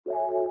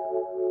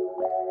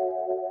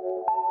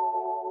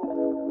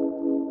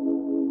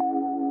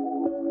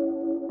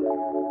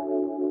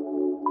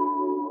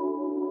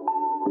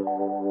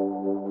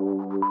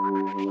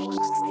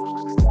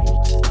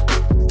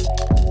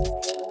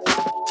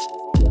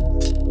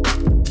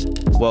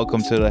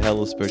Welcome to the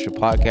Hello Spiritual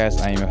Podcast.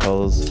 I am your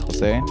host,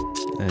 Jose.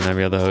 And I'm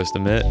your other host,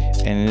 Amit.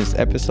 And in this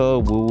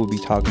episode, we will be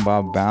talking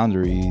about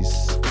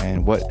boundaries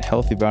and what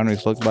healthy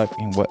boundaries look like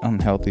and what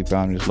unhealthy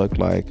boundaries look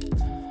like.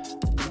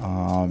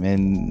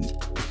 And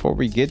before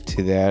we get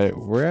to that,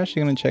 we're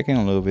actually going to check in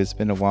a little bit. It's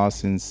been a while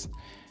since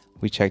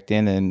we checked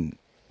in, and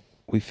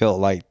we felt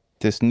like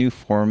this new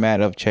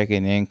format of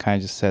checking in kind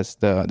of just sets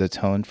the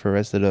tone for the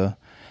rest of the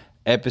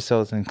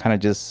episodes and kind of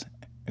just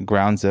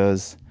grounds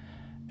us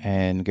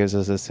and gives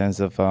us a sense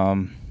of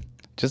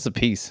just a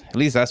peace. At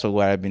least that's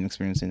what I've been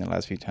experiencing the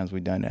last few times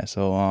we've done that.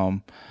 So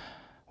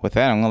with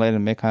that, I'm going to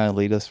let Mick kind of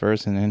lead us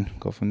first and then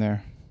go from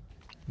there.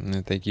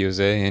 Thank you,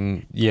 Jose.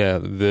 And yeah,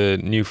 the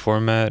new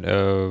format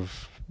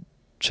of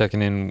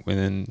checking in and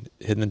then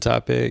hitting the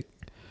topic,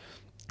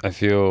 I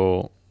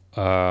feel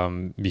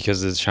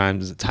because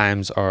the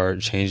times are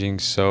changing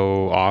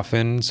so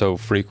often, so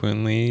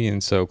frequently,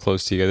 and so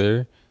close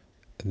together,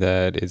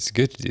 that it's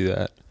good to do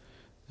that.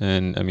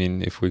 And I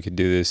mean, if we could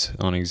do this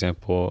on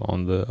example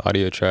on the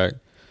audio track,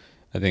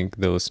 I think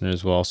the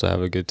listeners will also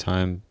have a good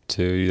time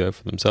to do that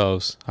for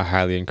themselves. I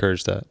highly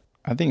encourage that.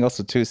 I think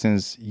also too,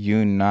 since you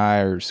and I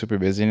are super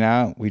busy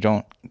now, we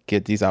don't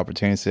get these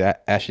opportunities to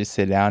actually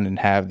sit down and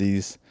have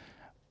these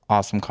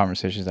awesome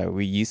conversations that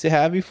we used to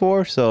have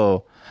before.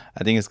 So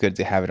I think it's good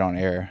to have it on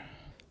air.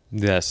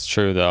 That's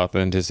true, the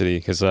authenticity.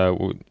 Because if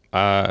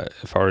I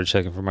were to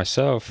check in for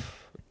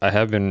myself, I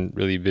have been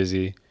really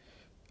busy.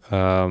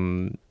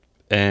 And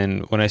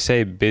when I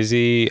say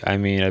busy, I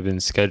mean I've been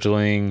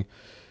scheduling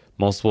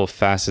multiple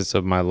facets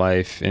of my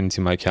life into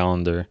my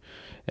calendar.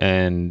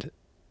 And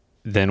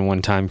then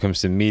when time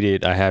comes to meet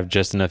it, I have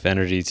just enough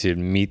energy to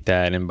meet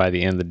that. And by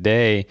the end of the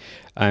day,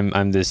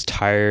 I'm this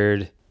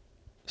tired,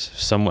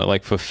 somewhat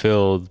like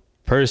fulfilled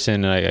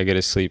person, and I get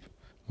to sleep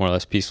more or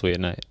less peacefully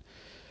at night.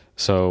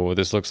 So what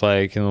this looks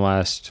like in the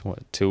last,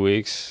 2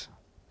 weeks,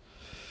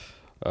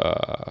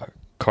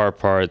 car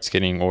parts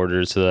getting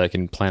ordered so that I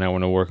can plan out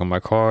when to work on my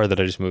car that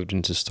I just moved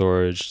into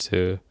storage,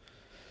 to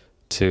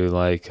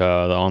like the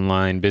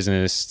online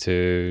business,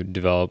 to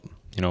develop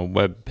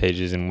web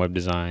pages and web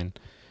design,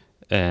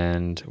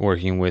 and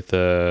working with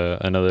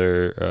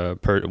another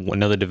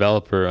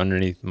developer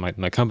underneath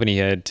my company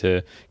head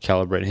to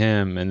calibrate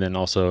him, and then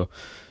also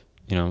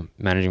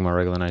managing my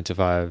regular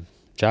 9-to-5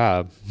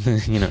 job,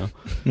 and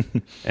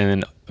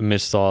then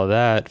amidst all of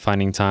that,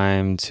 finding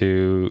time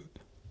to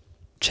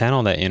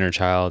channel that inner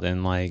child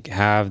and like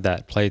have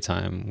that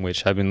playtime,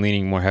 which I've been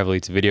leaning more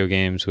heavily to video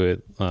games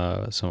with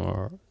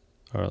some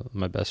of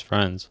my best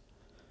friends.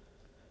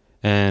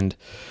 And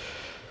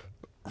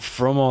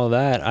from all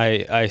that,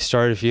 I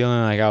started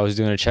feeling like I was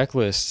doing a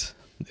checklist.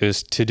 It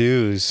was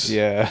to-dos.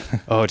 Yeah.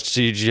 Oh,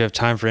 did you have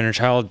time for inner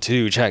child?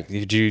 To check.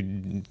 Did you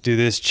do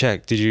this?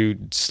 Check. Did you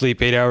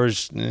sleep 8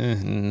 hours?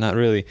 Not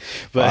really.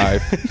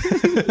 But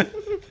 5.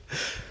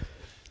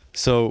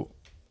 So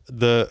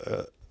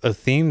a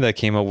theme that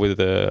came up with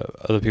the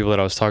other people that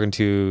I was talking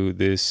to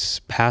this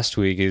past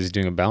week is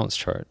doing a balance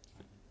chart.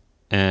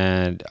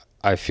 And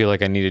I feel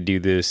like I need to do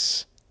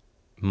this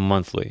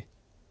monthly,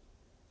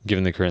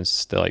 given the current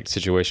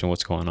situation,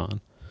 what's going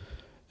on.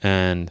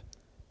 And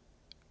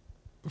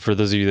for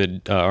those of you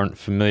that aren't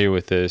familiar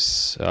with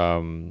this,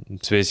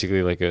 it's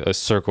basically like a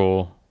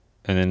circle,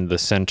 and then the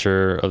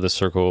center of the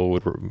circle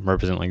would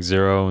represent like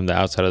 0, and the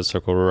outside of the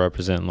circle would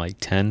represent like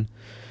 10.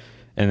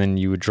 And then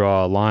you would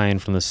draw a line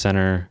from the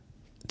center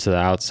to the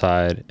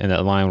outside, and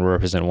that line will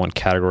represent one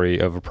category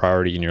of a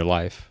priority in your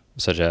life,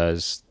 such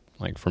as,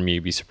 like, for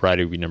me,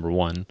 sobriety would be number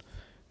 1,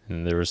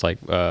 and there was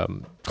like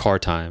car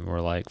time,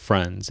 or like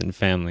friends and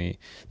family,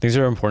 things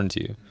that are important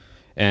to you.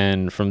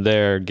 And from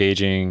there,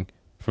 gauging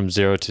from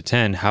 0 to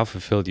 10, how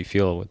fulfilled you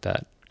feel with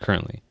that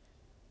currently,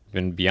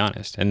 and be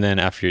honest. And then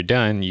after you're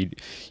done,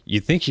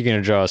 you think you're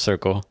going to draw a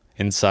circle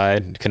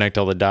inside, connect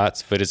all the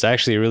dots, but it's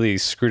actually a really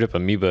screwed up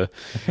amoeba.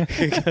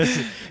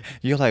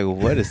 You're like,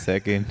 wait a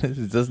second,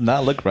 this does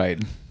not look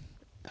right.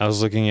 I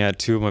was looking at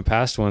 2 of my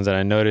past ones, and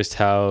I noticed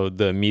how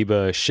the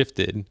amoeba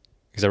shifted,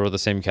 because I wrote the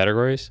same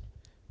categories.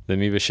 The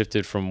amoeba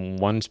shifted from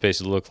one space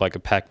to look like a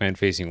Pac-Man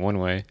facing one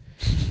way,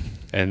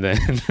 and then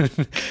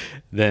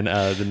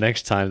the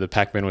next time the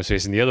Pac-Man was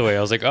facing the other way,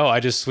 I was like, oh,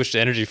 I just switched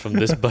energy from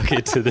this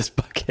bucket to this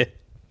bucket.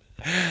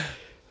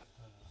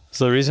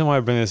 So the reason why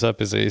I bring this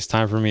up is it's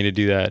time for me to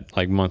do that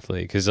like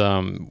monthly, because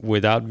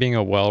without being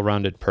a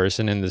well-rounded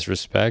person in this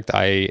respect,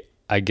 I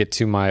get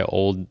to my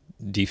old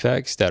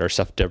defects that are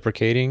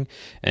self-deprecating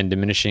and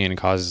diminishing, and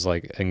causes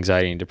like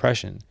anxiety and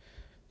depression,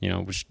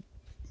 which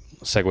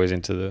segues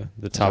into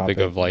the topic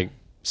of like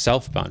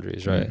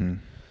self-boundaries, right? Mm-hmm.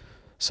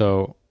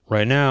 So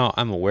right now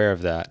I'm aware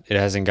of that. It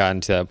hasn't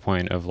gotten to that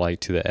point of like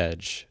to the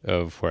edge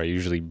of where I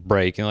usually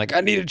break and like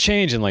I need to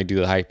change and like do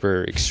the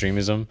hyper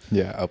extremism.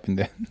 Yeah, up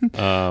and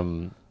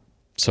down.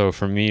 So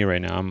for me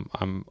right now,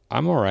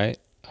 I'm all right.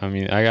 I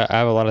mean, I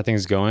have a lot of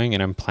things going,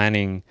 and I'm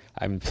planning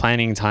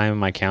time in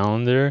my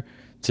calendar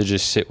to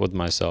just sit with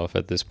myself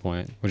at this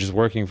point, which is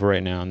working for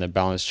right now, and the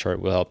balance chart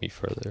will help me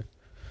further.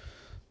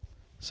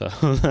 So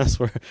that's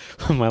where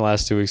my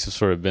last 2 weeks have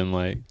sort of been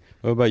like.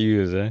 What about you,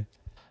 Jose?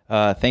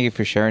 Thank you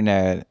for sharing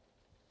that.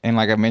 And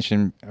like I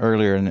mentioned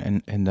earlier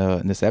in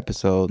this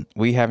episode,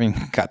 we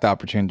haven't got the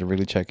opportunity to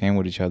really check in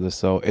with each other.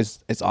 So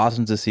it's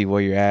awesome to see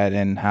where you're at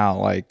and how,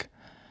 like,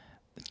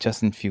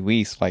 just in a few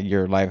weeks, like,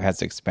 your life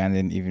has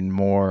expanded even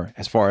more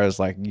as far as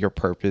like your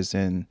purpose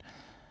and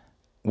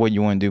what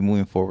you want to do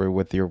moving forward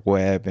with your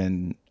web,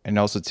 and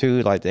also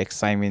too, like, the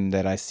excitement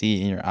that I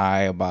see in your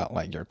eye about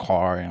like your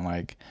car and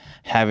like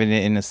having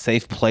it in a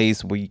safe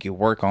place where you can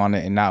work on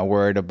it and not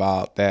worried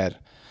about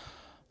that,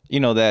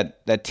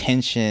 that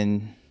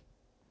tension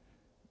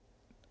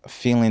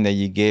feeling that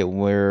you get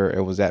where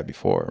it was at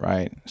before,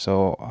 right?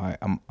 So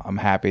I'm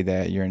happy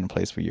that you're in the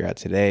place where you're at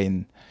today.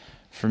 And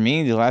for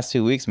me, the last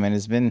 2 weeks, man,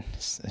 it's been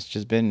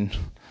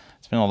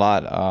a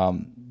lot.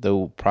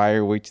 The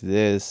prior week to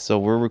this, so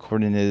we're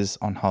recording this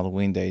on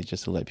Halloween Day,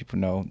 just to let people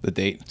know the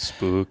date.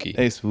 Spooky.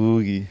 Hey,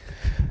 spooky.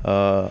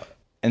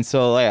 And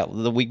so, like,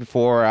 the week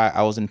before,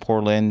 I was in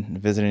Portland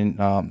visiting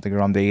the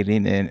girl I'm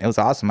dating, and it was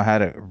awesome. I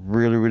had a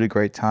really, really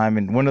great time.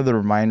 And one of the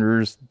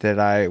reminders that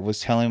I was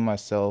telling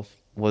myself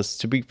was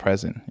to be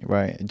present,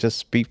 right?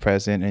 Just be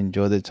present,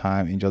 enjoy the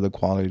time, enjoy the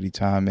quality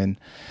time, and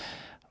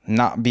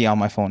not be on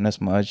my phone as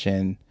much.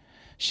 And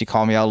she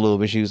called me out a little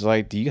bit. She was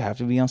like, "Do you have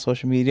to be on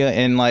social media?"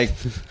 And like,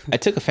 I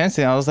took offense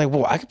to it. I was like,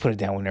 "Well, I could put it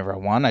down whenever I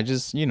want. I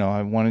just,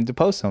 I wanted to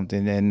post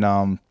something."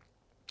 And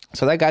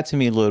so that got to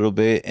me a little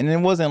bit. And it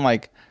wasn't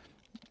like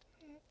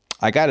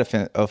I got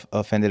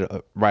offended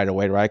right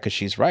away, right? Because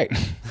she's right.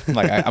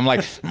 Like, I'm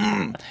like,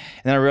 And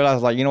then I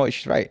realized, like, you know what?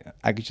 She's right.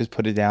 I could just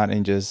put it down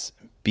and just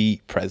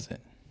be present,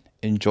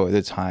 enjoy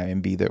the time,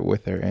 and be there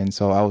with her. And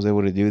so I was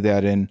able to do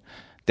that, and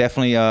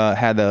definitely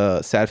had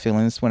sad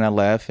feelings when I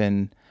left.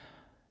 And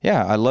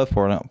yeah, I love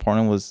Portland.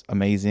 Portland was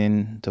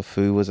amazing. The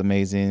food was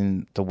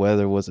amazing. The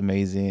weather was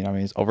amazing. I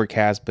mean, it's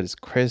overcast, but it's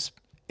crisp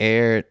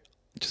air. It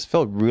just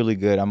felt really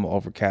good. I'm an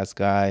overcast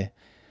guy.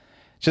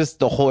 Just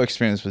the whole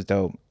experience was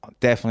dope.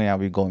 Definitely, I'll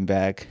be going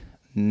back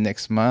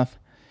next month.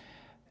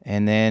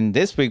 And then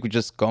this week, we're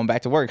just going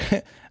back to work.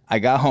 I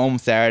got home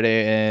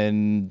Saturday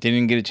and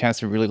didn't get a chance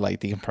to really like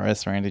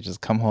decompress or anything.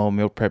 Just come home,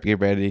 meal prep, get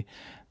ready,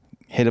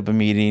 hit up a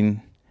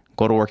meeting,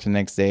 go to work the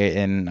next day.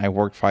 And I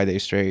worked 5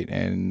 days straight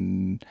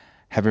and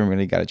haven't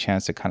really got a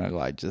chance to kind of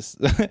like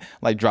just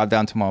like drop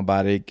down to my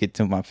body, get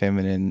to my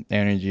feminine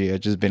energy.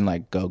 I've just been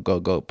like, go, go,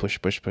 go, push,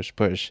 push, push,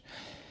 push.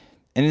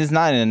 And it's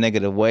not in a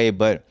negative way,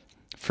 but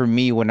for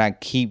me, when I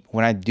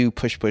do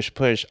push, push,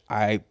 push,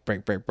 I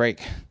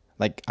break.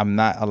 Like, I'm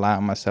not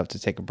allowing myself to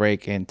take a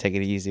break and take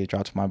it easy,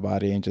 drop to my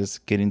body, and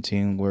just get in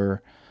tune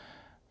where,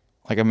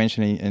 like I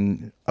mentioned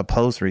in a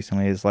post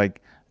recently, it's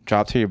like,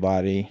 drop to your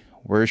body.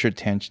 Where's your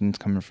tensions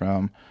coming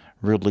from?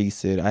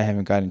 Release it. I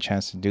haven't gotten a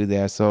chance to do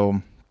that.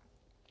 So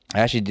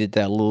I actually did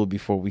that a little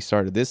before we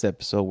started this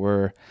episode,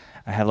 where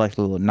I had like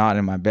a little knot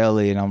in my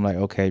belly, and I'm like,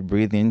 okay,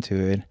 breathe into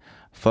it.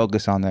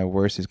 Focus on that,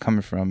 where it's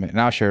coming from.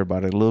 And I'll share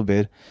about it a little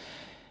bit.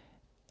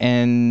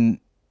 And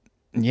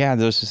yeah,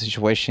 there was a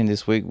situation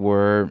this week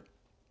where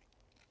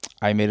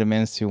I made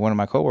amends to one of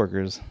my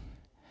coworkers,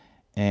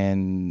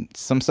 and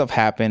some stuff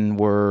happened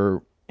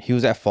where he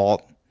was at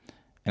fault,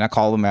 and I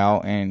called him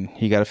out, and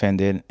he got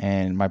offended,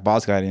 and my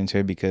boss got into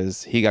it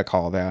because he got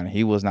called out and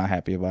he was not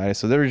happy about it.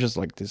 So there was just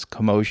like this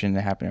commotion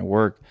that happened at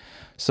work.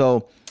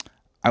 So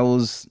I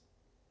was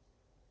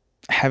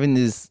having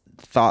this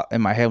thought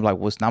in my head, like,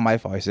 well, it's not my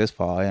fault, it's his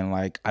fault, and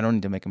like, I don't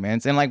need to make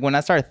amends. And like, when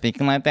I started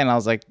thinking like that, I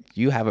was like,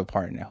 you have a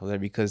part in that, Jose,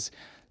 because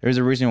there's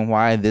a reason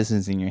why this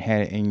is in your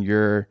head, and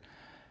you're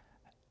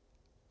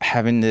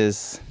having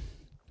this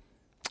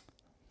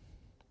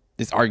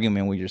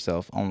argument with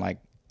yourself on like,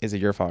 is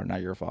it your fault or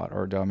not your fault,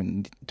 or do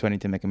I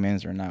need to make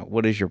amends or not?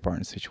 What is your part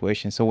in the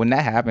situation? So when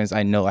that happens,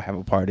 I know I have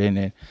a part in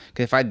it,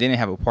 because if I didn't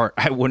have a part,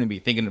 I wouldn't be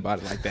thinking about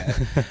it like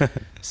that.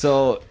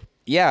 So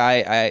yeah,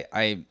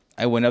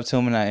 I went up to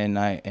him and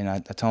I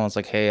told him, I was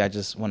like, hey, I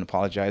just want to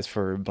apologize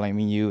for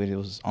blaming you. It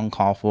was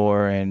uncalled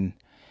for, and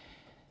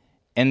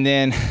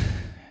then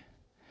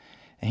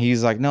and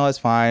he's like, no, it's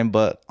fine.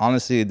 But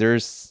honestly,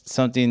 there's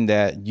something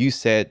that you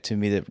said to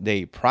me the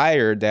day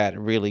prior that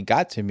really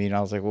got to me. And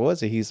I was like, what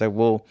was it? He's like,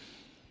 well,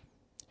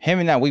 him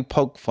and I, we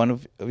poke fun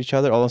of each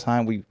other all the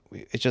time.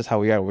 It's just how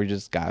we are. We're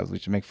just guys. We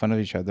just make fun of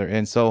each other.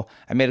 And so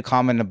I made a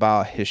comment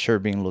about his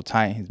shirt being a little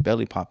tight, his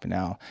belly popping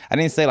out. I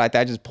didn't say it like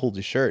that. I just pulled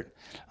his shirt.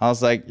 I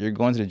was like, you're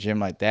going to the gym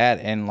like that?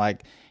 And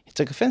like, he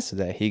took offense to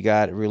that. He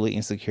got really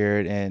insecure,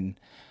 and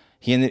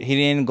he didn't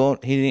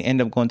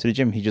end up going to the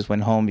gym. He just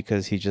went home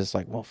because he just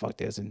like, well, fuck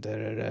this, and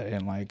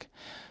and like,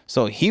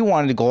 so he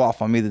wanted to go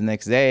off on me the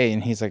next day,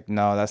 and he's like,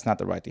 no, that's not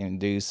the right thing to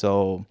do.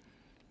 So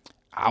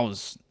I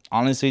was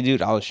honestly,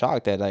 dude, I was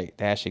shocked that like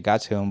that shit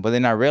got to him. But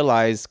then I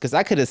realized, because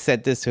I could have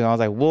said this to him, I was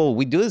like, whoa,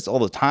 we do this all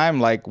the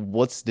time. Like,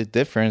 what's the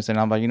difference? And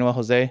I'm like, you know what,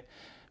 Jose,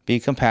 be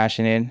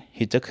compassionate.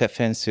 He took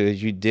offense to it.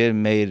 You did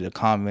made a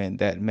comment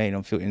that made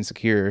him feel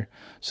insecure.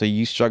 So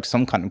you struck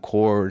some kind of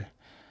chord.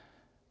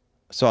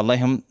 So I let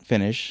him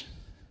finish.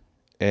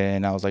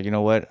 And I was like, you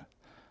know what?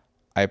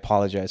 I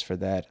apologize for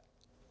that.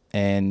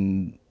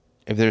 And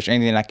if there's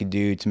anything I could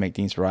do to make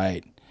things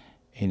right,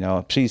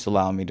 please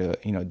allow me to,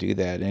 do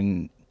that.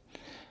 And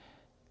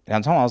I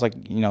told him, I was like,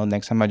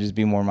 next time I just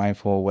be more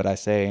mindful of what I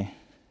say.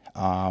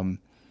 And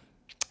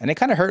it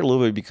kind of hurt a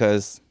little bit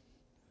because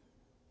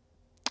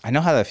I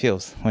know how that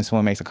feels when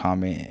someone makes a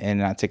comment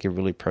and I take it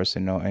really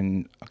personal.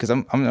 And because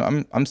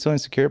I'm still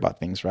insecure about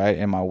things, right?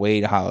 And my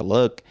weight, how I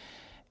look,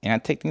 and I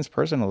take things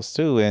personal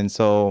too. And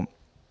so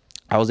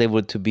I was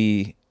able to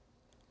be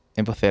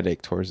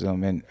empathetic towards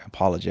them and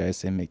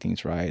apologize and make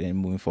things right and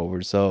moving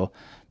forward. So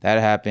that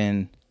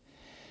happened.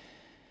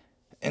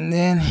 And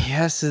then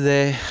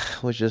yesterday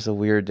was just a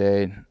weird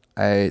day.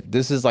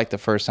 This is like the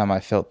first time I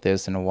felt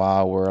this in a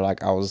while, where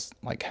like I was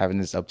like having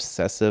this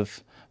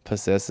obsessive,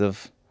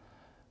 possessive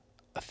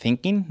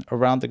thinking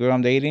around the girl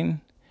I'm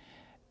dating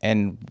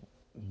and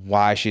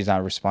why she's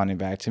not responding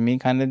back to me,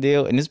 kind of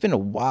deal. And it's been a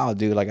while,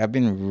 dude. Like I've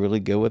been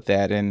really good with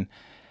that. And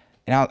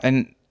now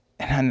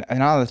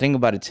the thing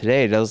about it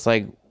today, that was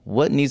like,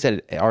 what needs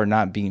that are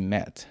not being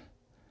met?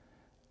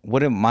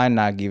 What am I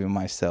not giving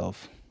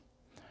myself?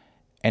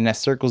 And that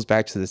circles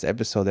back to this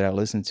episode that I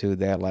listened to,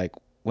 that like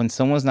when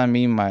someone's not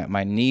meeting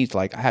my needs,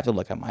 like I have to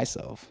look at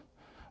myself.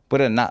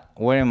 What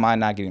am I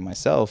not getting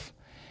myself?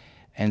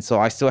 And so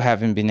I still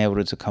haven't been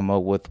able to come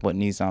up with what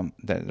needs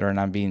that are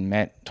not being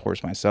met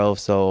towards myself.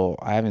 So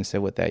I haven't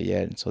said with that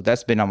yet. So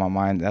that's been on my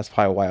mind. That's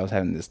probably why I was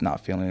having this not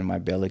feeling in my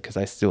belly, because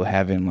I still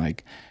haven't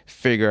like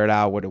figured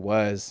out what it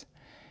was.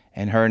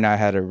 And her and I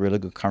had a really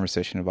good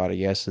conversation about it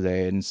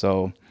yesterday. And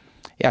so,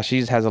 yeah, she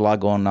just has a lot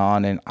going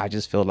on, and I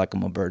just feel like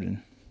I'm a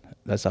burden.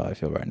 That's how I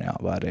feel right now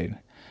about it.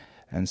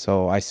 And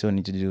so I still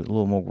need to do a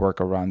little more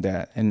work around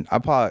that. And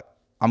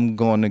I'm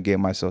going to give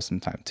myself some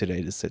time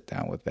today to sit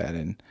down with that,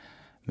 and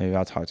maybe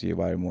I'll talk to you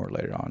about it more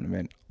later on. I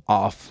mean,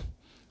 off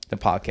the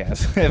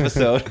podcast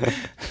episode.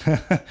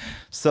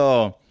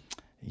 So,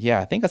 yeah,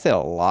 I think I said a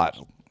lot.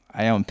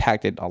 I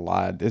unpacked it a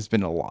lot. There's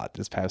been a lot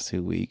this past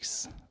 2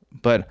 weeks.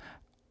 But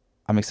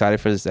I'm excited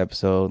for this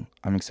episode.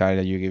 I'm excited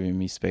that you're giving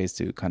me space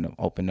to kind of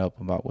open up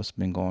about what's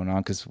been going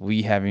on, because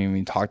we haven't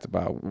even talked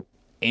about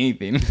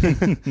anything.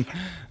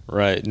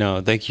 Right.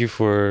 No, thank you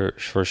for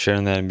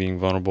sharing that and being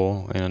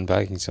vulnerable and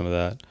unpacking some of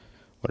that.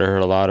 What I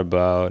heard a lot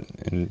about,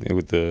 and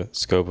with the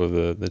scope of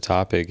the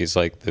topic, is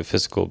like the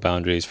physical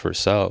boundaries for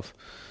self,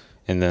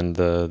 and then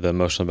the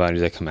emotional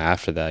boundaries that come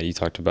after that. You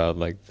talked about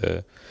like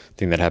the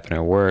thing that happened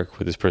at work,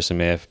 where this person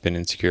may have been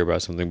insecure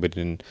about something but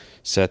didn't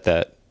set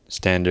that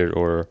standard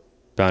or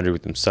boundary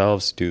with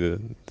themselves to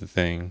do the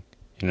thing.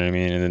 You know what I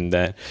mean? And then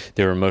that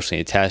they were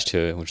emotionally attached to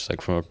it, which is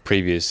like from a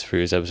previous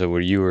episode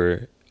where you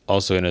were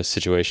also in a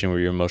situation where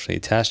you're emotionally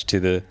attached to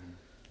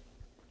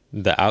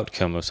the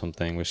outcome of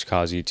something, which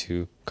caused you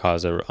to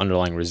cause an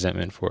underlying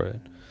resentment for it.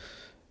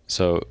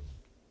 So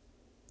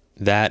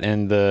that,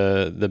 and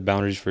the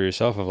boundaries for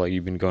yourself of like,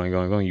 you've been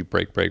going, you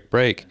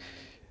break.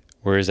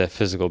 Whereas that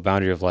physical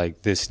boundary of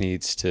like, this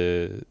needs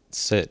to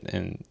sit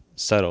and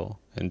settle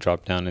and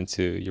drop down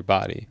into your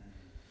body.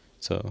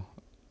 So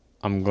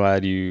I'm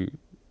glad you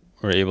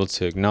were able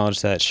to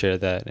acknowledge that, share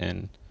that,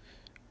 and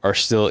are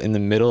still in the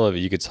middle of it.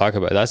 You could talk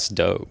about it. That's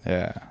dope.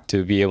 Yeah.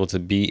 To be able to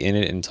be in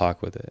it and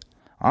talk with it.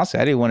 Honestly,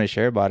 I didn't want to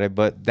share about it,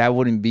 but I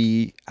wouldn't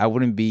be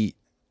authentic,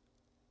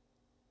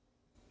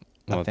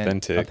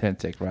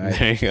 right?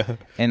 There you go.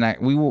 And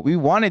we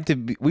wanted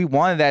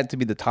that to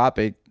be the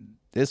topic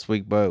this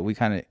week, but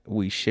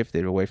we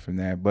shifted away from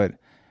that. But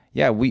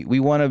yeah, we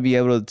want to be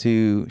able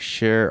to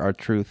share our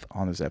truth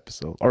on this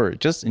episode, or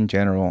just in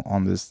general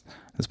on this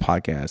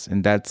podcast,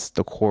 and that's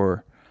the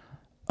core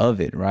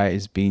of it, right?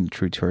 Is being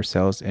true to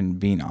ourselves and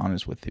being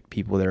honest with the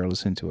people that are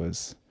listening to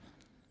us.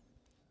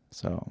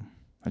 So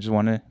I just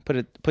want to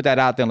put that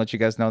out there and let you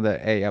guys know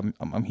that, hey,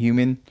 I'm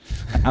human.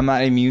 I'm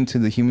not immune to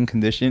the human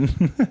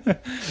condition.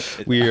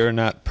 We are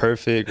not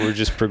perfect. We're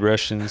just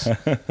progressions.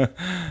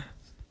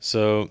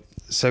 So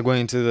segueing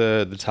into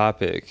the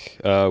topic,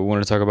 we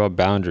want to talk about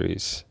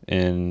boundaries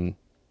and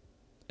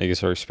I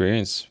guess our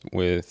experience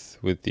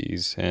with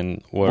these,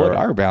 and what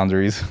are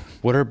boundaries?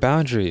 What are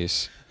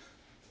boundaries?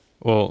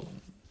 Well,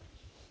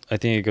 I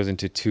think it goes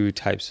into two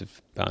types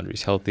of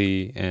boundaries,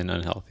 healthy and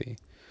unhealthy.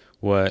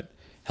 What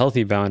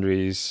healthy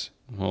boundaries,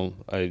 well,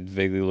 I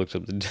vaguely looked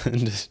up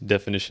the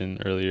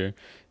definition earlier.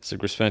 It's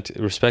like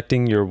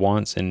respecting your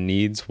wants and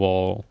needs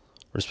while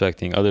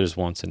respecting others'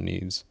 wants and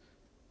needs.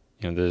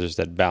 You know, there's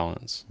that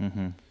balance.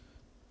 Mm-hmm.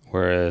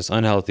 Whereas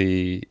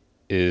unhealthy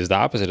is the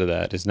opposite of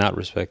that. It's not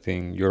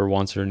respecting your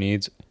wants or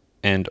needs,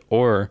 and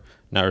or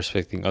not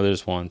respecting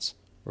others' wants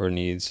or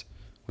needs,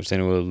 which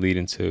then will lead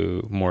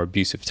into more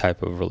abusive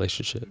type of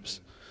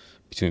relationships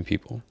between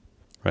people,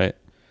 right?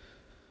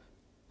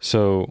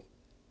 So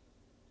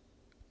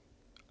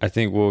I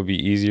think what would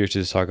be easier to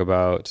just talk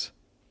about,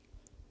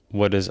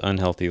 what does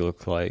unhealthy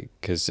look like?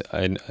 Because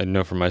I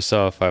know for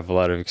myself, I have a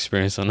lot of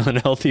experience on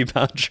unhealthy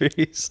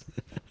boundaries.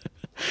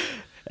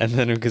 And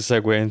then we can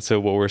segue into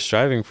what we're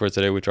striving for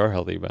today, which are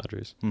healthy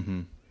boundaries.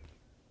 Mm-hmm.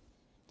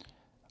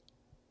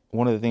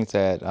 One of the things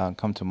that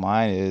come to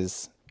mind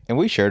is, and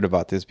we shared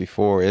about this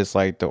before, is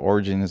like the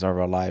origins of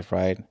our life,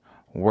 right?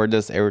 Where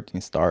does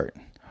everything start?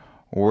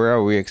 Where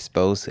are we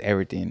exposed to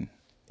everything?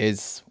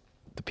 It's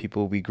the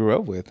people we grew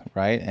up with,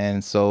 right?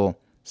 And so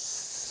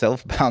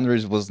self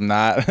boundaries was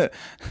not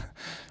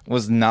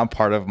was not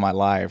part of my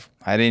life.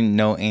 I didn't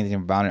know anything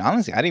about boundaries.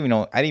 Honestly, I didn't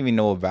even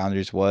know what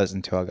boundaries was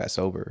until I got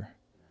sober.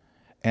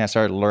 And I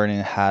started learning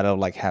how to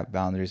like have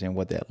boundaries and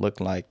what that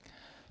looked like.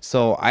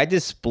 So I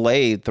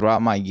displayed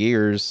throughout my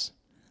years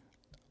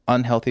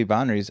unhealthy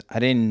boundaries. I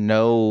didn't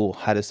know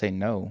how to say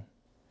no.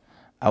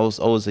 I was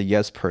always a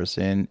yes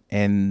person,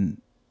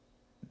 and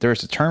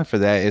there's a term for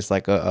that. It's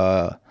like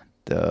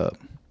the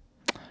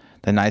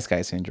nice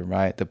guy syndrome,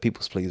 right? The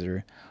people's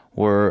pleaser,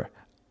 where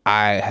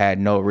I had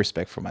no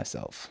respect for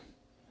myself.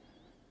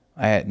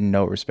 I had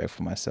no respect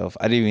for myself.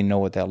 I didn't even know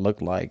what that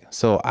looked like.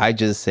 So I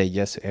just said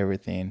yes to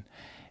everything.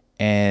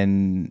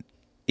 And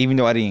even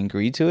though I didn't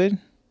agree to it,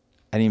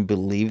 I didn't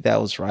believe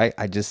that was right.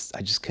 I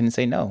just couldn't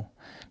say no,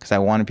 because I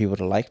wanted people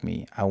to like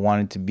me. I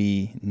wanted to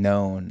be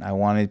known. I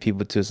wanted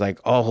people to, it's like,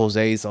 oh,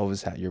 Jose's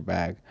always had your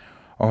back,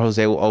 or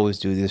Jose will always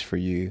do this for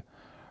you.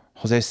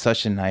 Jose's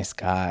such a nice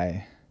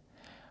guy.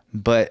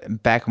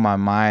 But back in my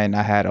mind,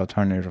 I had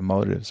alternative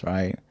motives,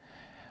 right?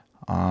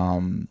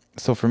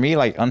 So for me,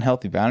 like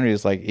unhealthy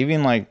boundaries, like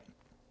even like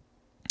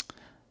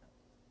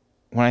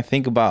when I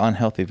think about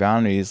unhealthy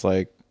boundaries,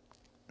 like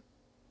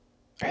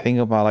I think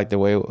about like the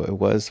way it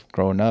was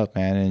growing up,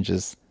 man, and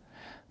just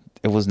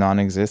it was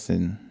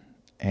non-existent.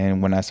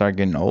 And when I started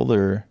getting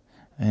older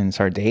and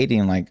started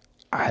dating, like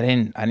I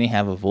didn't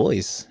have a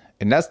voice.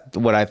 And that's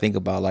what I think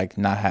about, like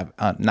not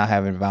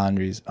having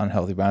boundaries,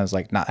 unhealthy boundaries,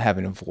 like not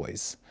having a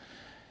voice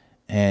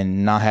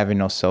and not having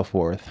no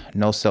self-worth,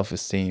 no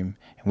self-esteem.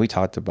 And we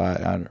talked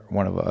about on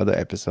one of our other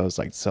episodes,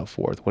 like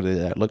self-worth. What did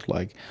that look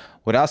like?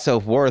 Without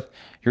self-worth,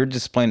 you're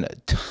displaying a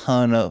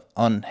ton of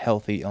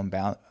unhealthy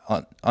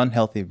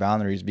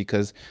boundaries,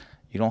 because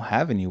you don't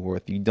have any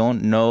worth. You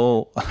don't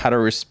know how to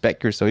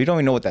respect yourself. You don't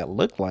even know what that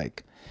looked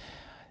like.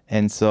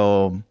 And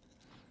so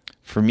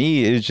for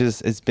me,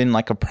 it's been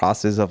like a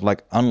process of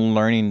like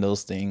unlearning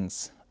those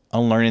things,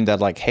 unlearning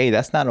that, like, hey,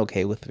 that's not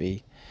okay with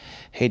me.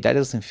 Hey, that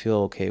doesn't feel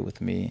okay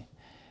with me.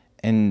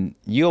 And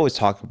you always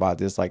talk about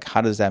this, like,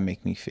 how does that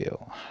make me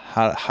feel?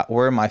 How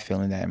where am I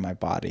feeling that in my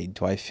body?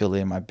 Do I feel it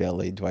in my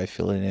belly? Do I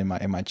feel it in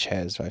my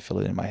chest? Do I feel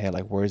it in my head?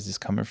 Like, where is this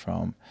coming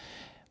from?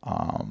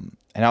 And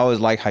I always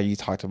like how you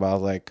talked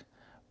about, like,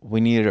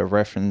 we needed a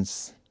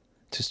reference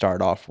to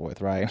start off with,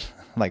 right?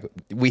 Like,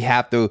 we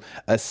have to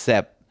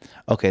accept,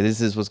 okay,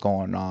 this is what's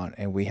going on,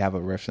 and we have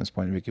a reference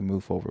point and we can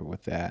move forward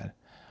with that.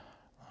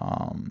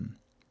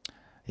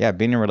 Yeah,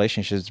 being in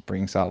relationships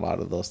brings out a lot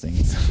of those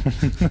things.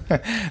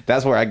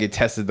 That's where I get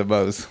tested the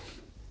most.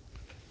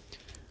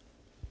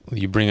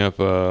 You bring up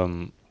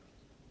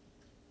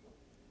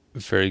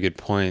very good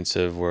points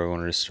of where I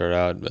wanted to start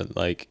out, but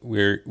like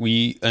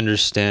we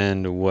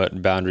understand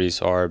what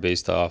boundaries are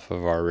based off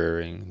of our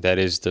rearing. That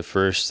is the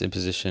first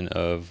imposition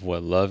of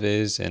what love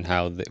is and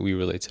how we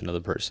relate to another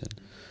person.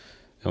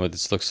 And what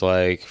this looks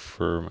like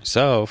for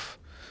myself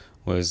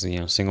was,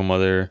 single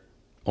mother,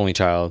 only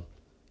child,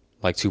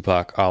 like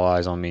Tupac, all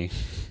eyes on me.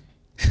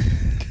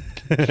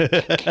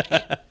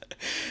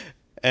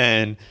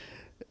 And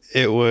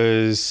it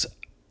was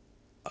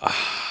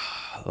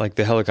like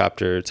the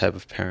helicopter type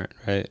of parent,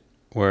 right?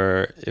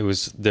 Where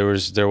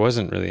there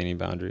wasn't really any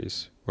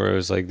boundaries. Where it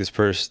was like this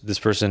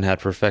person had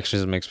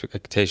perfectionism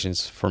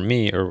expectations for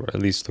me, or at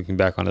least looking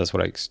back on it, that's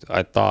what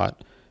I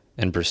thought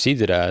and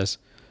perceived it as.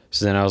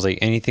 So then I was like,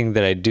 anything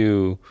that I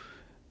do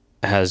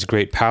has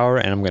great power,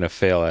 and I'm gonna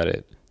fail at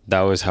it.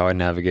 That was how I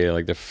navigated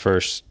like the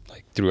first,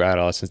 like through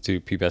adolescence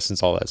to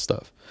pubescence, all that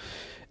stuff.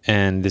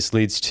 And this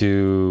leads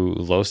to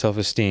low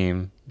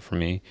self-esteem for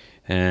me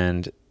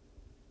and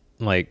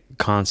like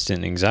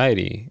constant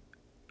anxiety,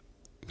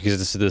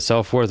 because the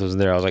self-worth wasn't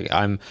there. I was like,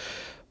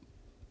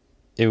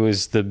 it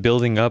was the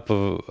building up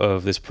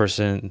of this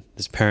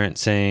parent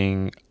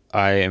saying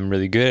I am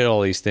really good at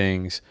all these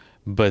things,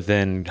 but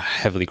then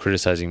heavily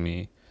criticizing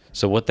me.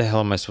 So what the hell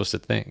am I supposed to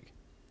think?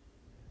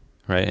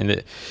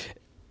 Right.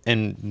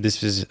 And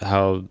this is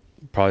how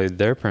probably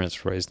their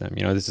parents raised them.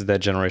 This is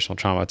that generational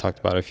trauma I talked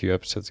about a few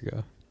episodes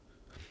ago.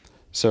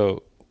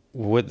 So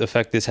what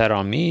effect this had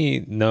on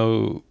me,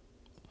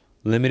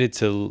 limited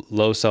to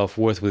low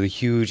self-worth with a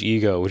huge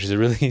ego, which is a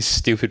really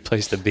stupid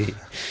place to be.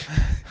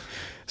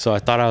 So I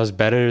thought I was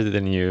better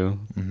than you,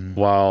 mm-hmm.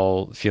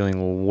 while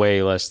feeling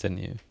way less than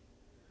you.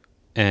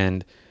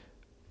 And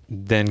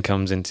then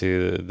comes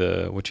into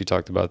the what you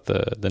talked about,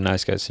 the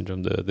nice guy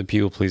syndrome, the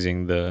people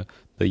pleasing, the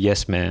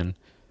yes man,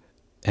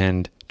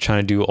 and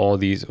trying to do all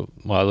these,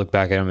 well, I look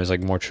back at them as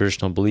like more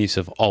traditional beliefs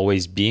of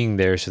always being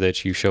there so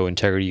that you show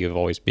integrity of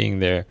always being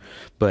there.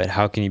 But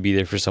how can you be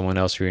there for someone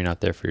else who you're not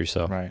there for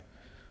yourself? Right.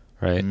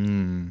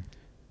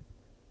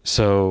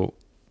 So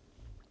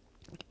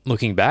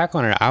looking back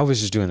on it, I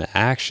was just doing the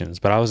actions,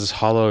 but I was this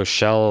hollow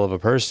shell of a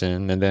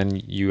person. And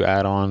then you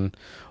add on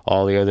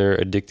all the other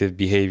addictive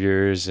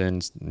behaviors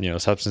and, you know,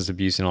 substance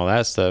abuse and all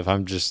that stuff.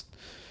 I'm just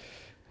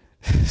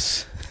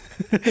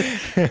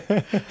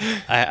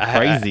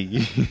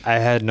Crazy. I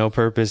had no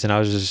purpose, and I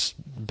was just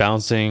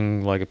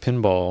bouncing like a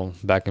pinball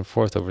back and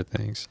forth over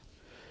things.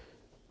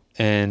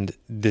 And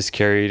this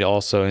carried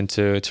also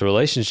into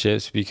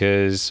relationships,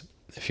 because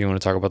if you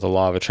want to talk about the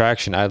law of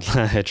attraction, I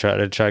try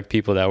to attract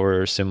people that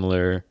were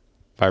similar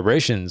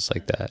vibrations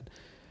like that.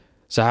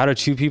 So how do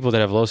two people that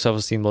have low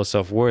self-esteem, low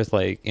self-worth,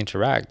 like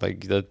interact?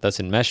 Like that's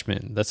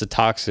enmeshment. That's a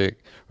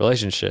toxic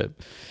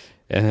relationship.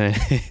 And then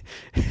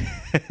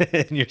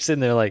and you're sitting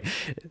there like,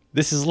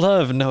 this is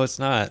love. No, it's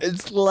not.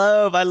 It's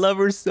love. I love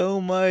her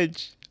so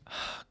much.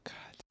 Oh, God.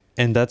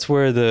 And that's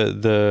where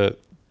the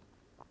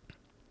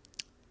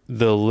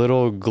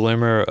little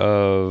glimmer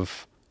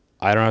of,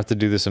 I don't have to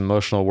do this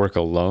emotional work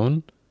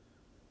alone,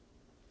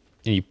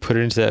 and you put it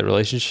into that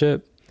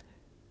relationship,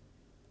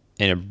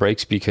 and it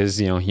breaks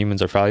because, you know,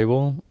 humans are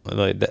fallible,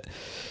 like that.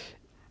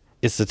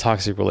 It's the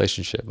toxic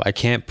relationship. I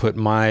can't put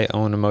my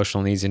own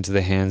emotional needs into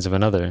the hands of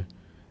another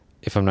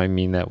if I'm not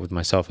meeting that with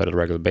myself at a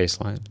regular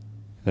baseline.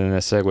 And then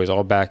that segues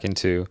all back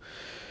into,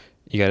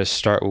 you got to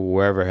start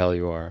wherever hell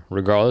you are,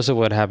 regardless of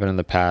what happened in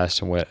the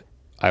past and what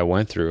I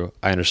went through.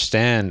 I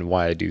understand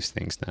why I do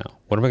things now.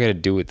 What am I going to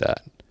do with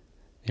that?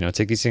 You know,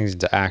 take these things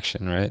into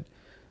action, right?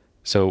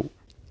 So,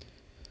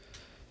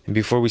 and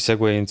before we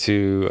segue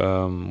into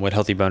what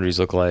healthy boundaries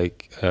look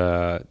like,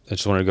 I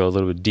just want to go a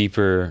little bit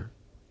deeper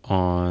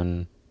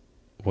on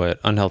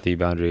what unhealthy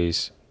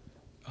boundaries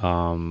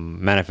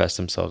manifest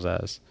themselves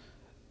as,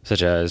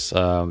 such as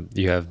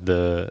you have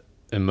the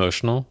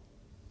emotional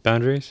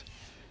boundaries,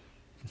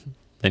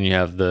 then you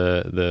have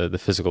the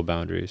physical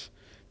boundaries.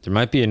 There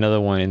might be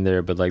another one in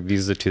there, but like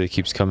these are the two that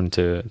keeps coming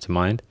to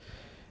mind.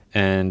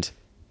 And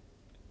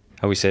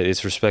how we said,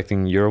 it's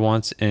respecting your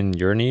wants and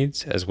your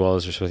needs, as well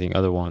as respecting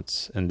other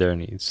wants and their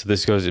needs. So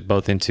this goes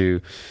both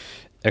into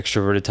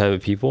extroverted type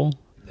of people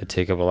that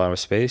take up a lot of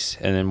space,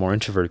 and then more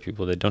introverted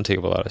people that don't take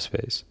up a lot of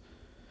space.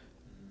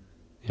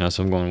 You know,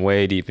 so I'm going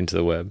way deep into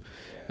the web.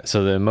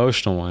 So the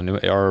emotional one,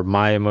 are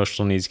my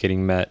emotional needs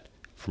getting met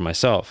for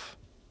myself?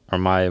 Are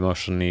my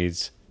emotional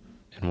needs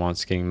and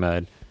wants getting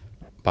met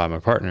by my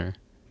partner?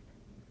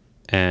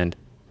 And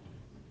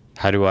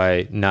how do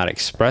I not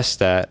express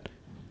that?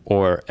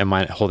 Or am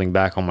I holding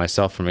back on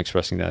myself from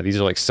expressing that? These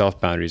are like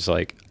self boundaries.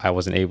 Like I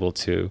wasn't able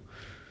to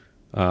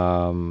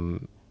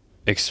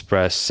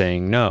express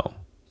saying no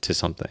to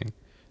something.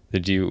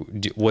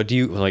 What do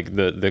you like,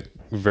 the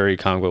very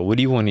common goal, what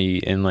do you want to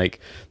eat? And like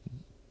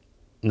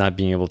not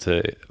being able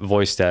to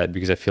voice that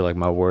because I feel like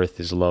my worth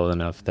is low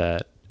enough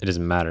that it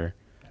doesn't matter.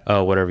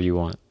 Oh, whatever you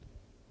want.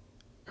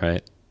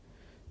 Right.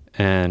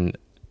 And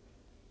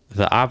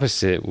the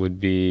opposite would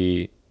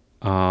be,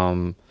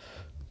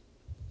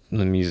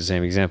 let me use the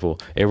same example.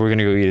 Hey, we're going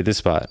to go eat at this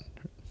spot.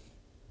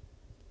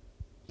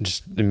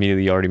 Just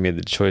immediately already made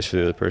the choice for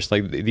the other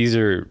person. Like these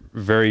are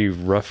very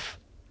rough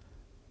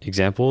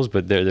examples,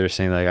 but they're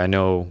saying like, I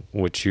know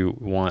what you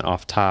want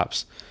off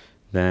tops,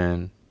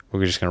 then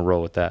we're just going to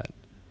roll with that.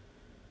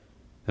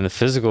 And the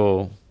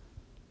physical,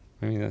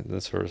 I mean,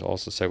 that sort of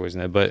also segues in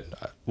that. But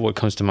what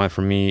comes to mind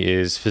for me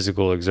is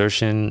physical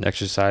exertion,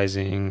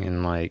 exercising,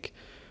 and like,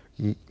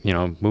 you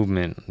know,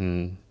 movement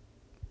and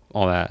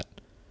all that.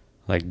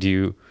 Like,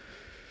 am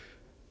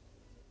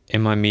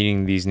I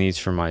meeting these needs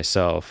for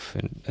myself?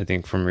 And I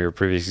think from your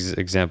previous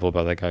example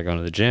about that guy going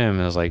to the gym,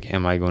 I was like,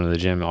 am I going to the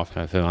gym often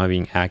enough? Am I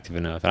being active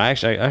enough? And I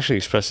actually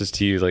expressed this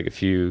to you like a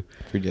few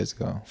days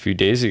ago.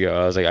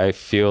 I was like, I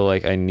feel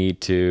like I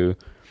need to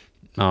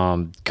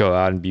go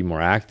out and be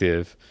more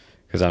active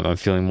because I'm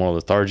feeling more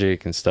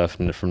lethargic and stuff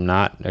from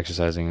not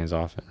exercising as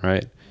often,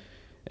 right?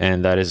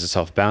 And that is a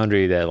self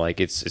boundary that like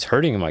it's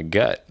hurting in my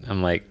gut.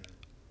 I'm like,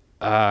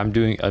 I'm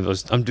doing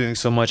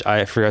so much.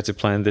 I forgot to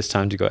plan this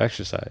time to go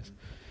exercise,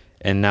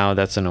 and now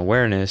that's an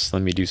awareness.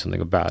 Let me do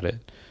something about it,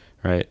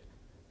 right?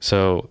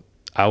 So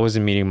I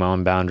wasn't meeting my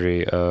own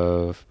boundary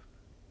of,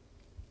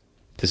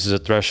 this is a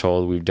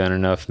threshold. We've done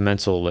enough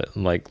mental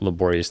like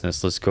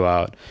laboriousness. Let's go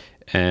out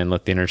and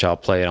let the inner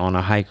child play on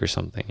a hike or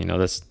something. You know,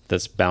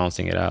 that's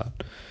balancing it out.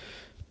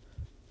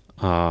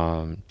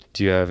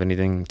 Do you have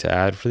anything to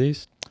add for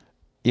these?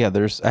 Yeah,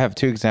 I have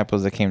two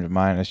examples that came to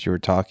mind as you were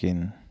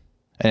talking,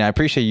 and I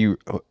appreciate you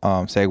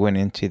segueing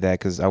into that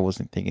because I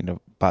wasn't thinking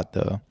about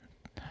the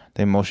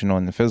emotional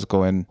and the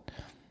physical. And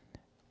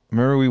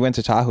remember, we went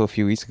to Tahoe a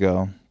few weeks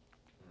ago,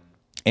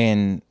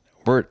 and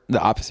we're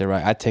the opposite,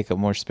 right? I take up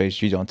more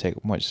space, you don't take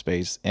up much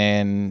space,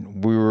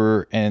 and we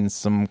were in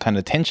some kind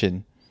of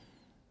tension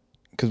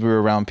because we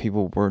were around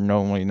people we're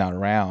normally not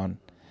around,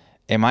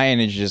 and my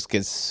energy just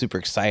gets super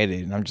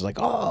excited, and I'm just like,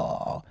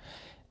 oh.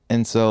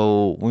 And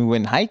so we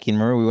went hiking.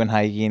 Remember, we went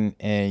hiking,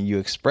 and you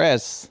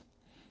expressed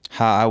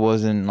how I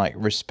wasn't like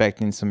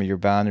respecting some of your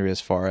boundaries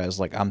as far as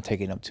like I'm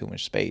taking up too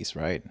much space,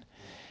 right?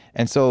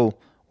 And so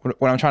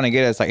what I'm trying to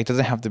get at is like, it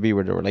doesn't have to be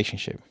with a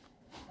relationship,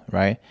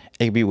 right?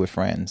 It could be with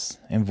friends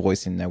and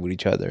voicing that with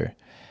each other.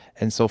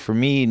 And so for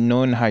me,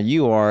 knowing how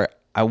you are,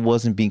 I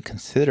wasn't being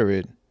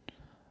considerate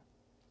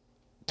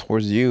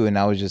towards you, and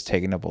I was just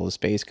taking up all the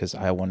space because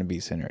I want to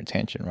be center of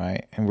attention,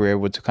 right? And we're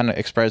able to kind of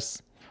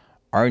express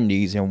our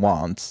needs and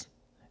wants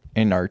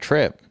in our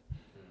trip,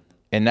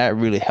 and that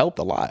really helped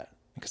a lot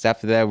because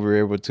after that we were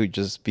able to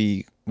just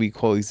we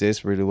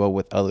coexist really well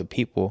with other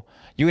people.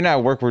 You and I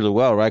work really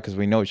well, right? Because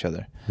we know each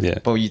other. Yeah.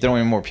 But when you throw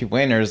in more people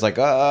in there, it's like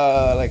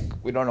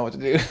we don't know what to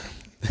do.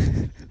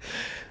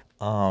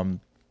 And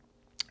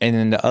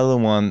then the other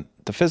one,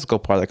 the physical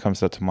part that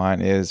comes up to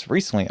mind is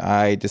recently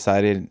I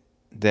decided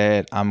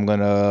that I'm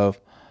gonna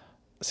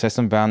set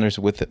some boundaries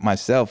with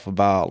myself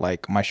about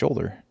like my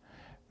shoulder.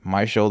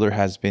 My shoulder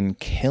has been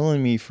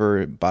killing me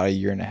for about a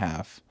year and a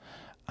half.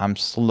 I'm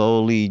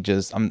slowly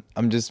just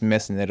I'm just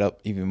messing it up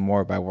even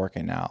more by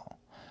working out,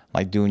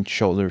 like doing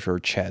shoulders or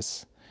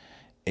chest.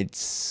 It's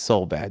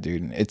so bad,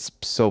 dude. It's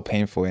so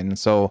painful, and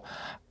so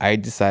I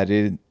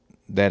decided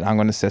that I'm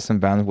gonna set some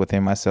boundaries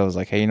within myself. It's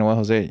like, hey, you know what,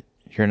 Jose,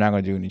 you're not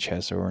gonna do any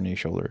chest or any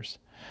shoulders.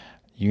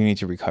 You need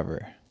to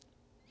recover.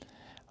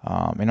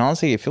 And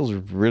honestly, it feels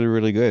really,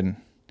 really good.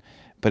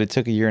 But it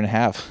took a year and a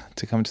half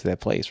to come to that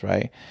place,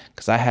 right?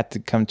 Because I had to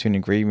come to an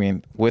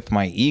agreement with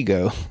my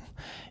ego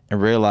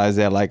and realize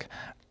that, like,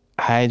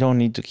 I don't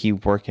need to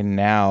keep working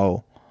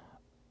now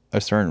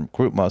a certain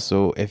group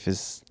muscle if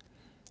it's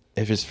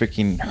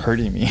freaking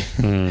hurting me.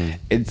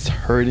 It's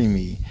hurting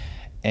me.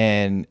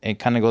 And it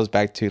kind of goes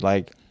back to,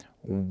 like,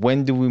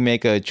 when do we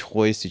make a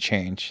choice to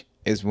change?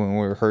 Is when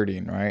we're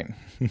hurting, right?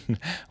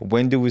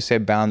 When do we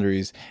set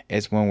boundaries?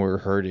 It's when we're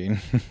hurting.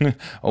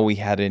 Or we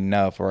had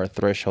enough, or our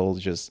threshold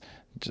just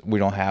we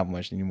don't have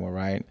much anymore,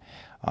 right?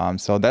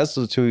 So that's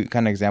the two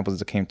kind of examples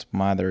that came to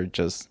mind that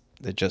just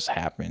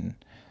happened.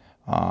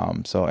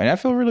 So, and I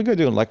feel really good,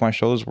 dude. Like my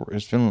shoulders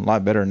is feeling a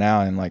lot better now,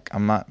 and like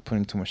I'm not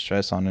putting too much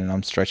stress on it, and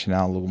I'm stretching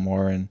out a little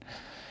more, and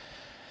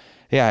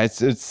yeah, it's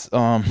just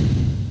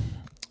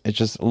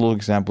little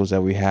examples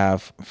that we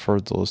have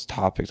for those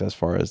topics as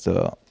far as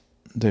the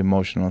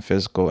emotional and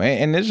physical,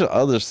 and there's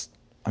others.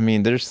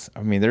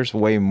 There's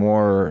way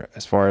more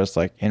as far as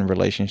like in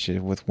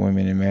relationship with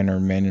women and men, or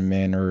men and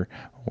men, or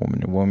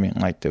woman and woman,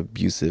 like the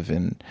abusive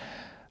and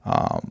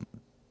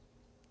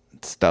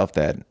stuff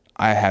that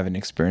I haven't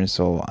experienced.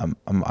 So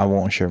I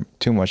won't share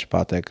too much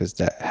about that because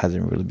that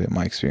hasn't really been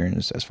my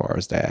experience as far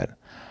as that.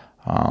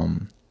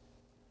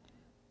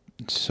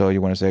 So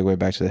you want to segue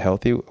back to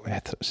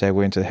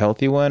segue into the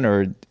healthy one,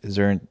 or is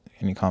there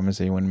any comments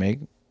that you want to make?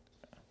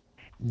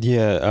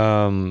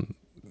 Yeah.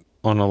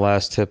 On the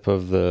last tip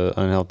of the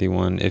unhealthy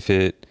one,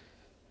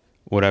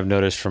 what I've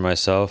noticed for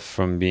myself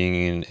from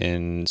being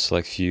in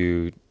select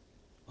few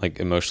like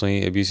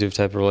emotionally abusive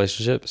type of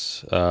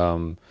relationships,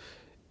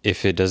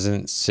 if it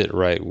doesn't sit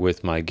right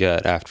with my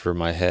gut after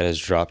my head has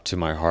dropped to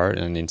my heart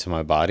and into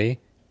my body,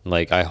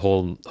 like I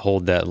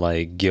hold that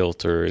like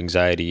guilt or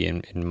anxiety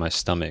in my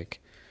stomach,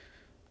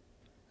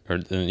 or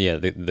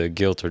the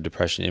guilt or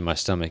depression in my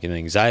stomach and the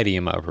anxiety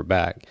in my upper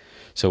back.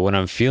 So when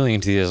I'm feeling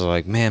into these,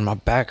 like, man, my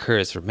back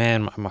hurts, or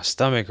man, my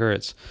stomach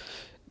hurts,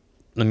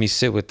 let me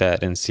sit with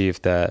that and see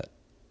if that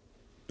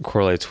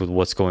correlates with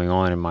what's going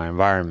on in my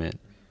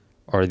environment.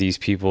 Are these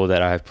people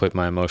that I've put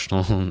my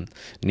emotional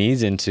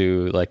needs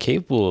into like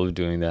capable of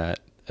doing that,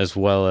 as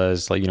well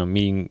as like,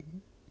 meeting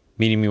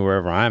me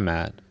wherever I'm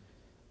at?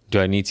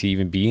 Do I need to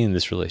even be in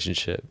this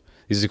relationship?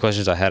 These are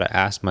questions I had to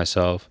ask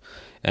myself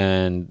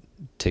and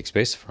take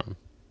space from.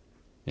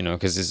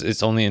 Because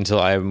it's only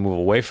until I move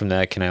away from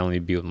that can I only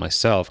be with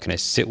myself. Can I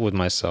sit with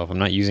myself? I'm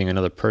not using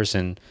another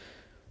person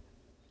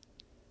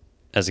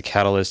as a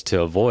catalyst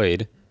to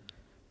avoid,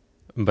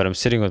 but I'm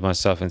sitting with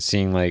myself and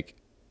seeing like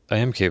I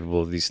am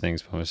capable of these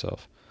things by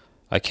myself.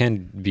 I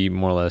can be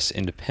more or less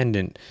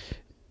independent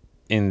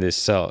in this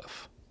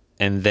self,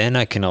 and then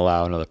I can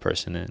allow another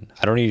person in.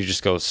 I don't need to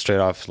just go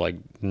straight off like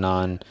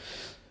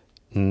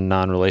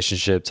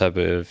non-relationship type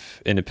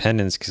of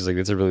independence, because like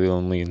it's a really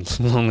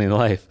lonely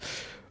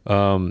life.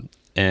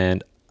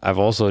 And I've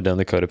also done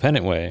the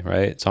codependent way,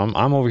 right? So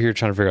I'm over here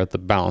trying to figure out the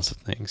balance of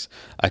things.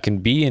 I can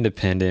be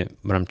independent,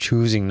 but I'm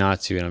choosing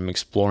not to, and I'm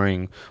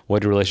exploring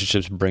what do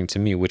relationships bring to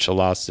me, which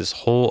allows this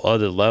whole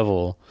other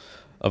level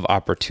of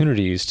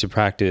opportunities to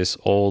practice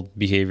old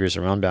behaviors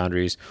around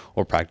boundaries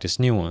or practice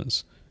new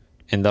ones.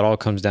 And that all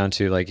comes down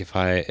to, like, if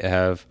I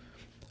have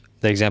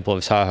the example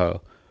of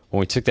Tahoe, when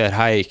we took that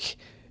hike,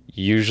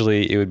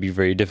 usually it would be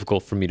very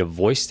difficult for me to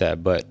voice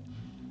that, but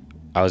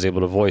I was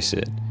able to voice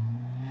it.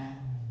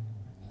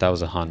 That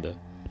was a Honda.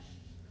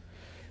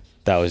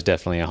 That was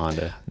definitely a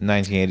Honda.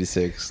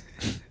 1986.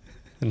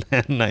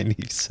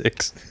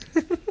 96.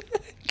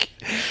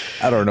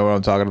 I don't know what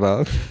I'm talking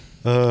about.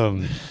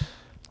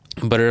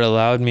 But it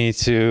allowed me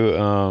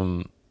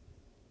to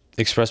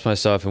express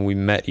myself, and we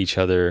met each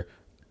other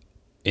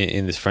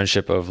in this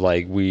friendship of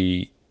like,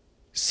 we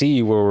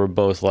see where we're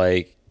both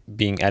like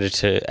being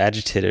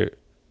agitating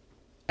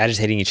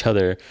each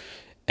other,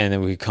 and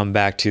then we come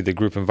back to the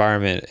group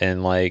environment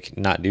and like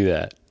not do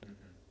that.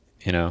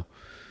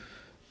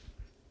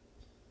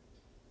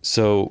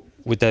 So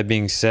with that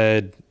being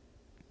said,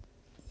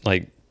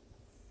 like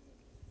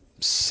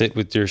sit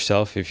with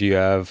yourself if you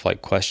have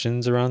like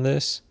questions around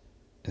this,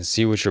 and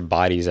see what your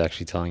body is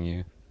actually telling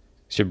you.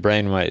 So your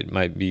brain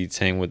might be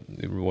saying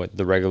what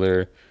the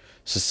regular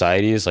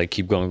society is like,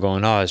 keep going.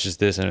 Oh, it's just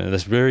this, and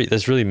that's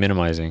really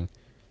minimizing.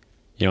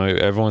 You know,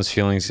 everyone's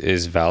feelings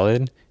is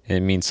valid, and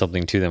it means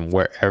something to them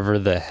wherever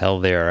the hell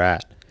they are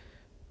at.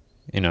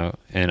 You know,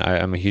 and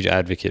I'm a huge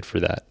advocate for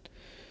that.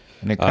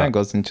 And it kind of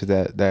goes into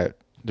that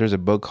there's a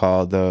book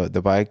called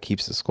the Body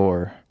Keeps the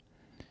Score,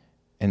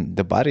 and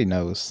the body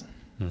knows.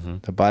 Mm-hmm.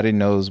 The body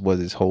knows what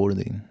it's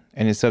holding,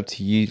 and it's up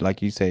to you,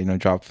 like you say, you know,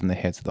 drop from the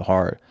head to the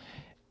heart,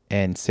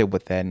 and sit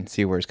with that and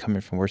see where it's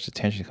coming from, where's the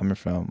tension coming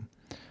from.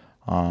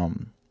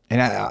 And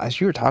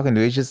as you were talking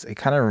to it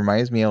kind of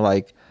reminds me of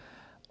like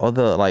all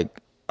the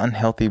like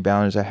unhealthy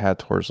boundaries I had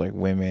towards like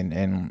women,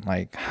 and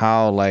like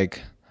how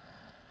like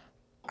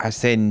I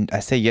said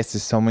yes to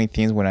so many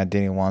things when I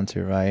didn't want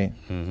to, right?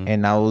 Mm-hmm.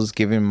 And I was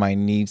giving my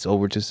needs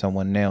over to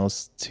someone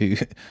else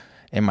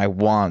and my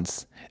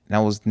wants, and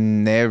I was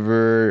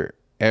never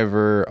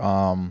ever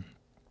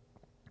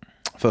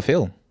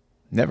fulfilled,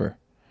 never,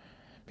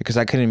 because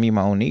I couldn't meet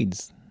my own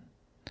needs.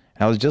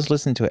 And I was just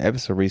listening to an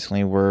episode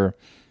recently where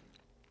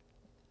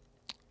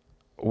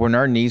when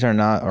our needs and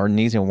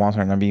wants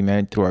are not being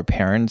met through our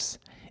parents,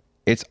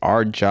 it's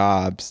our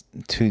jobs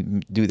to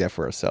do that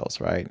for ourselves,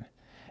 right?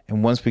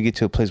 And once we get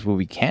to a place where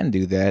we can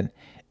do that,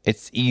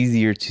 it's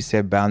easier to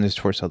set boundaries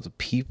towards other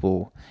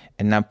people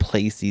and not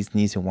place these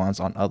needs and wants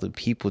on other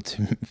people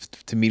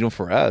to meet them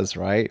for us,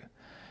 right?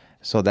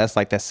 So that's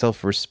like that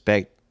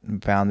self-respect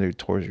boundary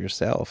towards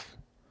yourself.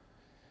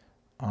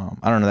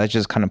 I don't know. That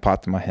just kind of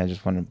popped in my head. I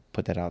just want to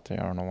put that out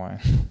there. I don't know why.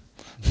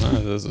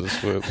 This is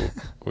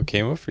what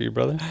came up for you,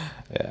 brother.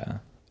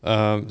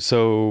 Yeah.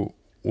 So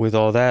with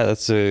all that,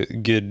 that's a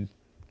good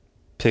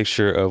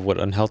picture of what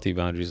unhealthy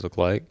boundaries look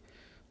like.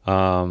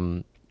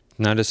 Now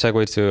to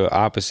segue to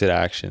opposite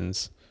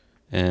actions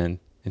and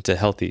into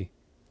healthy.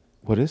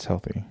 What is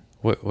healthy?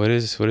 What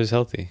is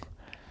healthy?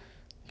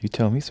 You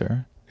tell me,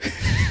 sir.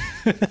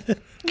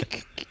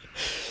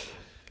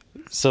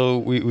 So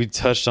we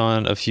touched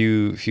on a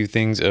few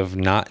things of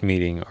not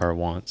meeting our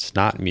wants,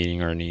 not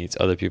meeting our needs,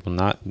 other people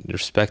not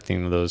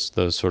respecting those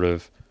sort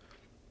of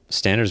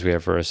standards we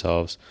have for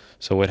ourselves.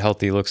 So what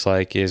healthy looks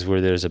like is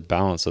where there's a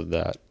balance of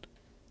that.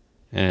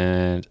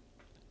 And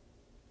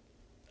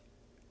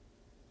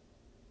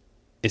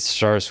it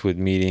starts with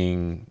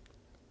meeting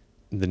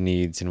the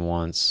needs and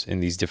wants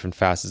in these different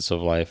facets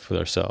of life with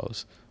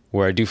ourselves.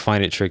 Where I do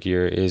find it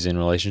trickier is in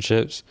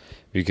relationships,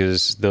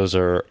 because those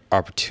are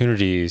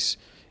opportunities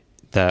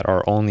that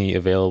are only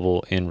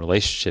available in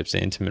relationships,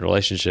 an intimate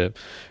relationship,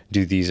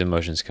 do these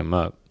emotions come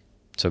up.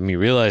 So me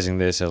realizing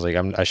this, I was like,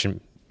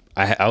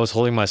 I was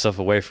holding myself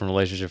away from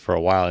relationship for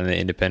a while in the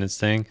independence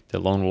thing, the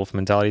lone wolf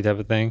mentality type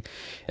of thing.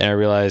 And I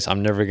realized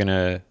I'm never going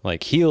to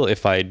like heal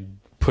if I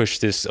push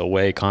this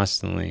away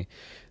constantly.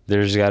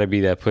 There's got to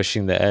be that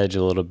pushing the edge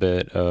a little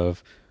bit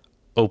of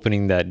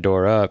opening that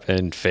door up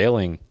and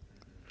failing,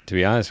 to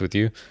be honest with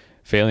you,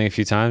 failing a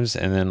few times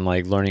and then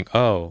like learning,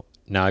 oh,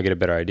 now I get a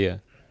better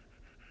idea.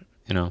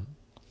 You know,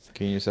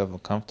 getting yourself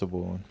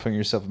uncomfortable and putting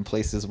yourself in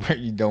places where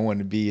you don't want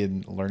to be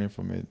and learning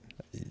from it.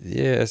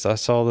 Yes, I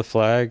saw the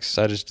flags.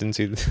 I just didn't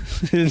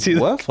see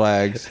what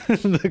flags?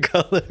 The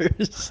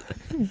colors.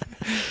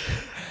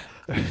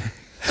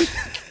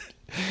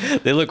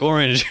 They look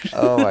orange.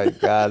 Oh my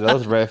god,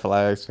 those red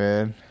flags,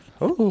 man.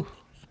 Oh,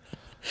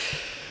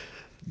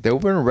 they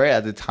weren't red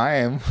at the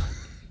time.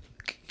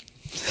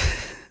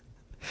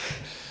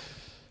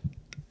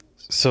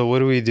 So what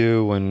do we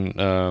do when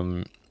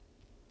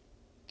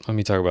let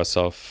me talk about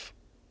self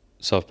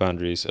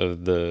boundaries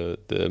of the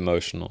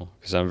emotional,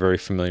 because I'm very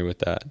familiar with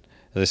that.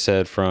 As I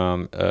said,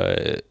 from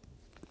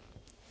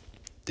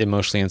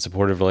emotionally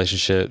unsupportive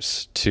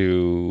relationships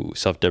to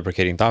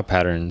self-deprecating thought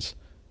patterns,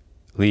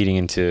 leading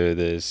into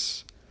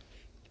this,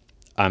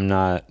 I'm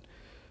not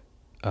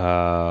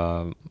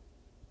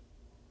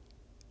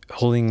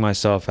holding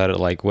myself at it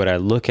like what I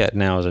look at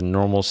now as a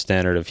normal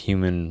standard of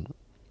human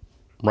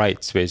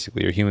rights,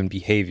 basically, or human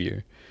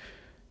behavior.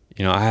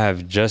 You know, I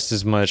have just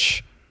as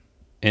much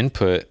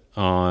input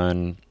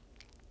on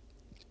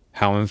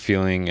how I'm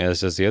feeling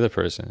as the other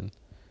person.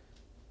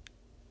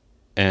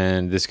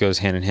 And this goes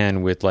hand in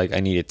hand with like,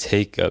 I need to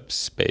take up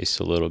space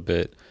a little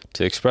bit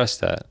to express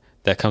that.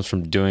 That comes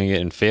from doing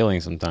it and failing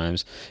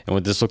sometimes. And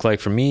what this looked like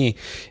for me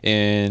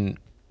in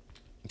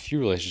a few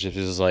relationships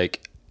is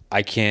like,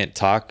 I can't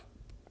talk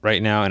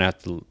right now and I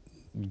have to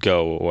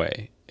go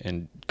away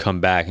and come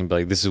back and be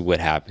like, this is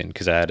what happened,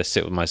 because I had to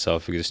sit with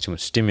myself because there's too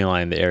much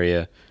stimuli in the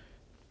area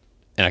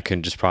and I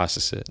couldn't just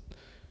process it.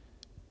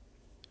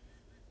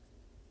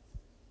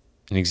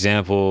 An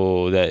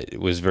example that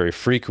was very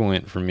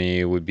frequent for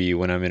me would be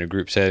when I'm in a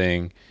group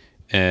setting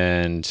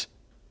and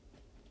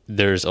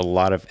there's a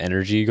lot of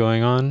energy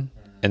going on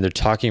and they're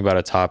talking about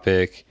a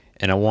topic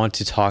and I want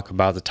to talk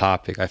about the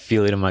topic. I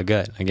feel it in my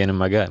gut, in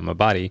my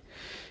body,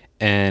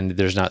 and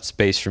there's not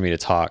space for me to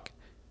talk.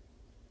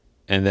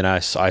 And then I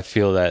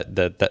feel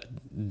that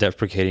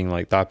self-deprecating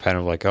like thought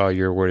pattern of like, oh,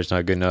 your word is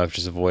not good enough,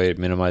 just avoid it,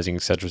 minimizing,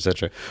 etc.,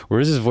 etc. Where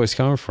is this voice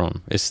coming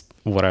from? It's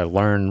what I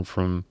learned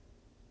from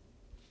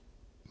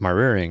my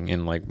rearing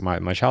and like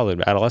my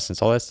childhood,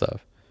 adolescence, all that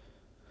stuff.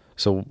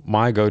 So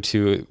my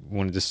go-to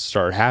when this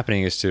started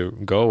happening is to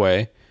go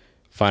away,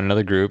 find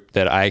another group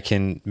that I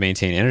can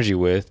maintain energy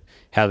with,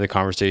 have the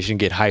conversation,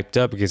 get hyped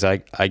up because I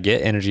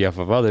get energy off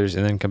of others,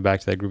 and then come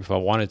back to that group if I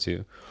wanted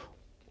to.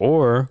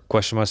 Or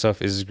question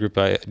myself, is this group,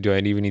 do I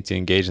even need to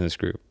engage in this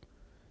group?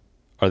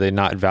 Are they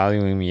not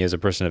valuing me as a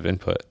person of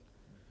input?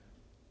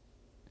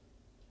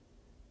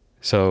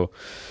 So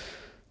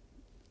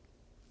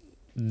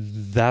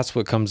that's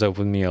what comes up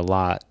with me a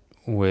lot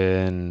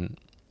when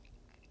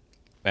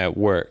at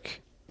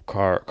work,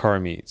 car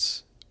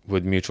meets,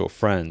 with mutual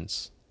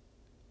friends.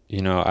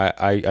 You know,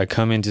 I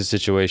come into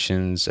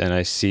situations and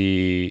I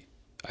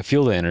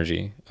feel the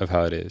energy of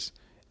how it is.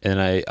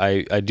 And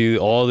I do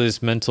all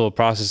this mental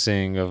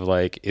processing of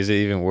like, is it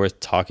even worth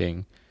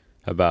talking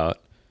about?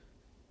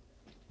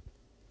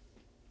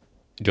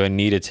 Do I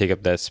need to take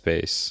up that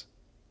space?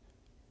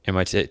 Am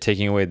I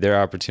taking away their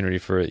opportunity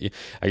for it?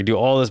 I can do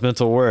all this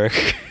mental work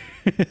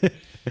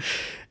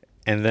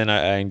and then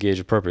I engage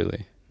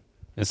appropriately.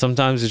 And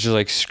sometimes it's just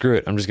like, screw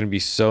it, I'm just going to be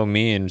so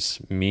me, and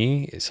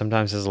me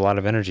sometimes has a lot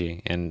of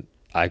energy, and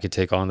I could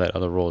take on that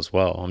other role as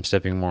well. I'm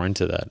stepping more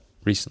into that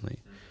recently.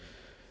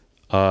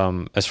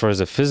 As far as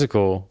the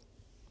physical,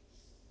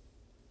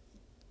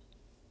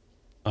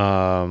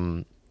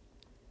 acknowledging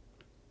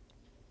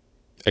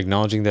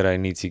that I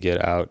need to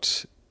get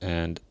out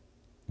and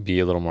be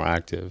a little more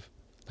active.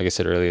 Like I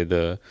said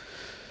earlier,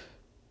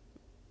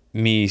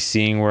 me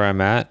seeing where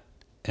I'm at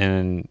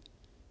and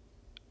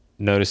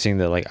noticing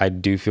that like I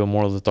do feel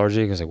more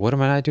lethargic. It's like, what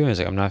am I not doing? It's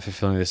like, I'm not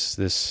fulfilling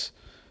this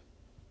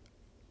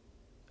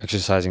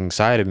exercising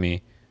side of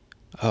me.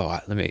 Oh,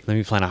 let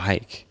me plan a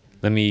hike.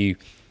 Let me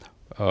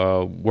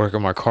work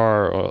on my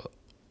car,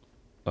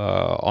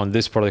 on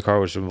this part of the car,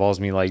 which involves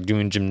me like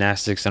doing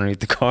gymnastics underneath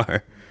the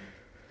car.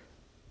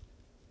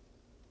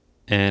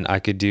 And I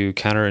could do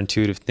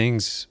counterintuitive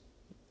things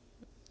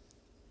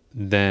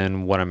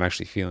than what I'm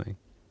actually feeling.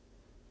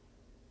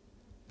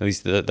 At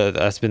least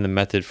that's been the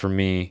method for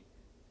me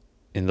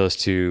in those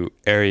two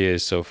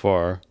areas so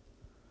far.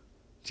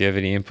 Do you have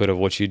any input of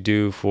what you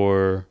do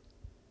for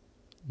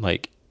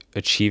like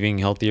achieving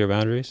healthier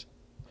boundaries?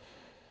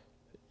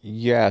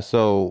 Yeah,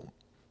 so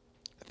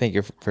thank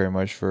you very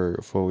much for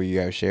what you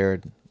guys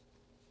shared.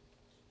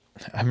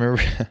 I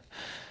remember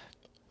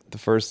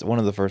one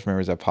of the first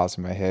memories that pops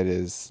in my head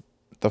is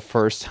the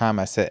first time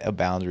I set a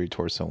boundary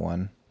towards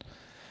someone,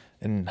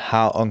 and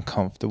how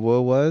uncomfortable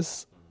it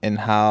was, and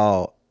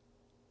how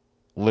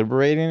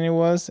liberating it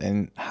was,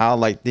 and how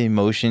like the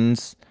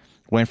emotions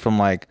went from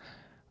like,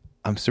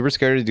 I'm super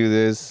scared to do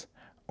this,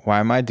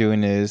 why am I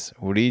doing this,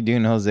 what are you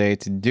doing, Jose,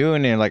 to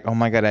doing it like, oh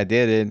my god, I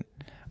did it,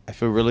 I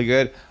feel really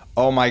good,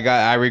 oh my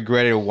god, I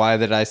regret it, why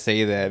did I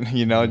say that?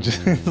 You know,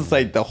 just it's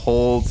like the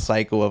whole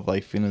cycle of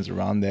like feelings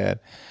around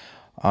that.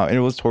 And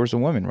it was towards a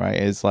woman, right?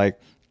 It's like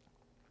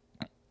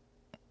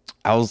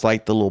I was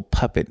like the little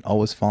puppet,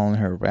 always following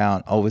her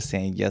around, always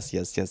saying yes,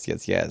 yes, yes,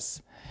 yes,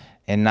 yes,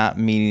 and not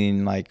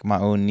meeting like my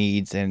own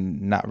needs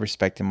and not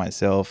respecting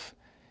myself.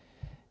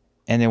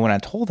 And then when I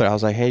told her, I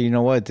was like, hey, you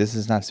know what? This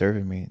is not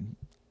serving me.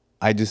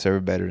 I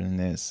deserve better than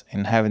this.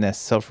 And having that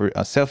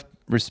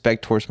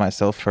self-respect towards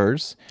myself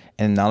first,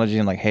 and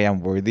acknowledging like, hey,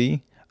 I'm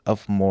worthy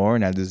of more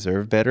and I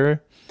deserve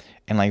better.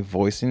 And like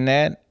voicing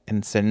that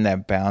and setting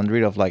that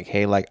boundary of like,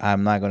 hey, like,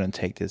 I'm not going to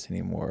take this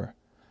anymore.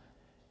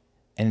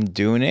 And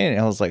doing it, and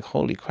I was like,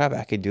 holy crap,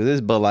 I could do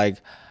this. But like,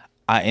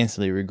 I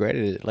instantly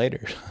regretted it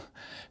later.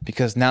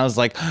 Because now it's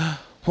like,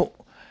 well,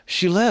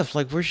 she left.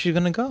 Like, where's she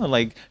gonna go?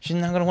 Like, she's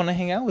not gonna want to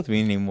hang out with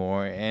me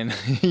anymore. And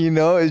you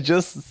know, it's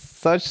just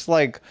such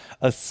like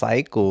a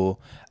cycle.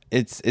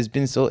 It's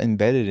been so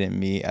embedded in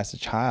me as a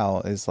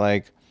child. It's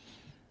like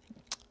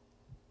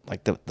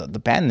the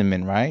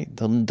abandonment, right?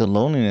 The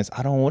loneliness.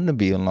 I don't want to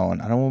be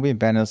alone. I don't want to be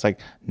abandoned. It's like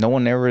no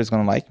one ever is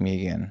gonna like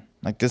me again.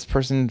 Like, this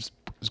person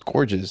is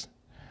gorgeous.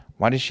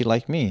 Why does she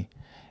like me?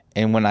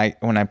 And when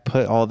I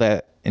put all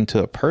that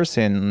into a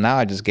person, now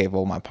I just gave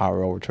all my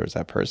power over towards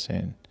that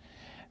person.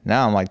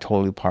 Now I'm like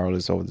totally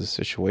powerless over the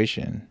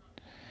situation.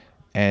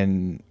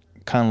 And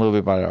kind of a little bit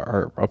about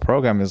our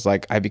program is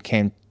like, I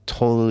became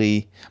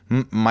totally,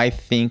 my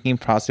thinking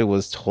process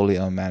was totally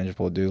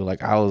unmanageable, dude.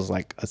 Like, I was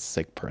like a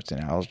sick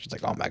person. I was just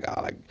like, oh my God,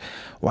 like,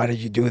 why did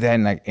you do that?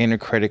 And like, inner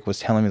critic was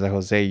telling me like,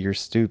 Jose, you're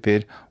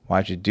stupid.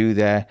 Why'd you do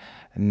that?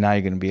 And now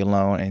you're going to be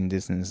alone and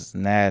this and this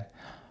and that.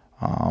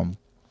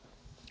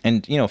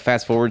 And, you know,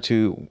 fast forward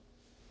to,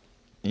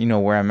 you know,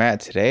 where I'm at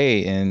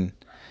today. And,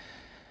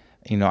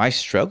 you know, I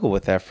struggled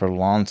with that for a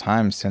long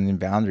time, setting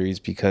boundaries,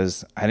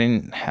 because I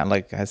didn't have,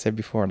 like I said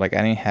before, like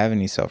I didn't have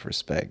any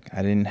self-respect.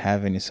 I didn't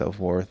have any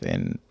self-worth.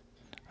 And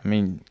I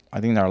mean, I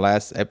think in our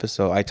last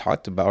episode I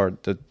talked about, or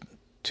the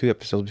 2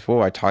 episodes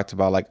before, I talked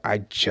about like, I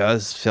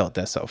just felt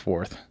that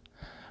self-worth.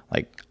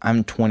 Like,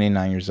 I'm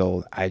 29 years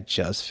old. I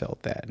just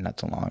felt that not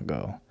too long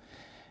ago.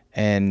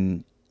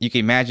 And you can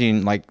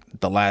imagine like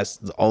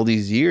all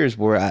these years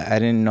where I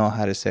didn't know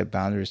how to set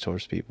boundaries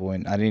towards people,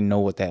 and I didn't know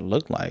what that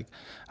looked like.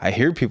 I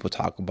hear people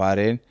talk about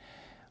it,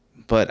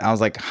 but I was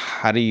like,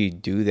 how do you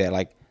do that?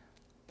 Like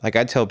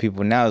I tell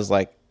people now, is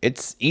like,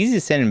 it's easy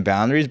setting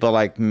boundaries, but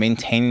like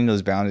maintaining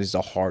those boundaries is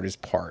the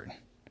hardest part,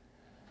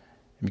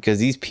 because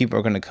these people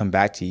are going to come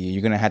back to you.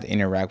 You're going to have to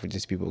interact with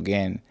these people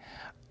again.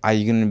 Are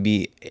you going to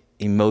be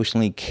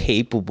emotionally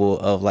capable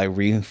of like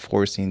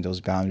reinforcing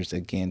those boundaries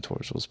again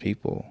towards those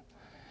people,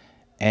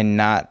 and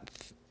not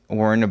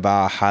worrying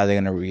about how they're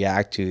going to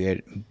react to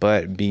it,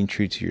 but being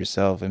true to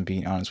yourself and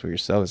being honest with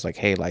yourself? It's like,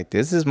 hey, like,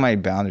 this is my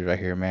boundary right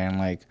here, man.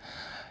 Like,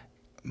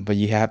 but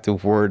you have to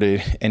word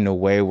it in a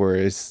way where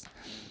it's,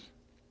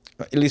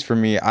 at least for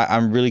me,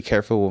 I'm really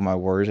careful with my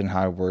words and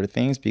how I word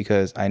things,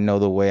 because I know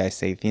the way I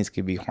say things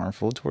could be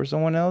harmful towards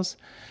someone else,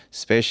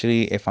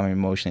 especially if I'm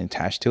emotionally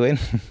attached to it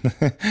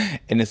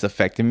and it's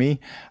affecting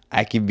me.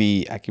 I could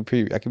be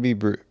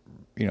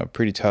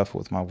pretty tough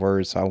with my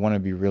words. So I want to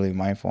be really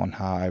mindful on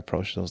how I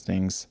approach those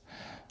things.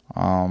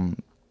 That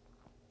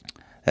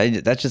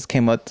just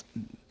came up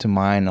to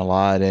mind a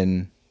lot.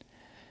 And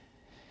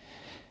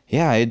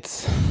yeah,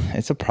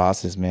 it's a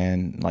process,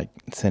 man. Like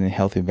setting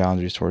healthy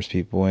boundaries towards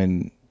people,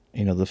 and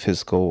the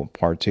physical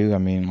part too. I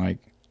mean, like,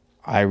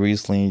 I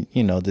recently,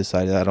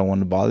 decided I don't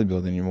want to bother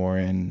build anymore,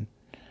 and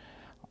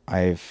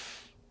I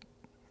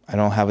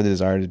don't have a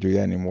desire to do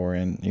that anymore.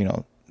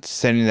 And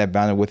setting that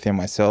boundary within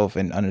myself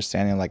and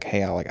understanding, like,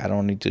 hey, I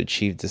don't need to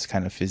achieve this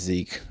kind of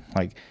physique.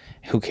 Like,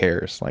 who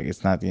cares? Like,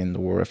 it's not the end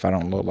of the world if I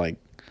don't look like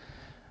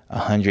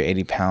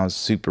 180 pounds,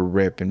 super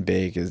ripped and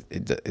big.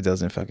 It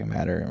doesn't fucking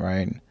matter,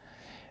 right?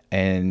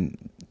 And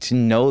to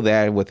know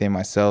that within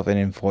myself and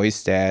then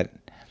voice that,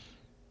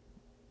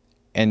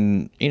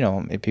 and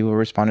if people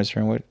respond a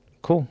certain way,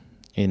 cool.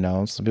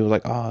 Some people are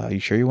like, oh, are you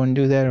sure you want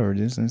to do that, or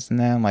this and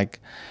that? I'm like,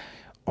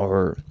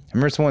 or I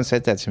remember someone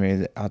said that to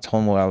me. I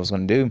told them what I was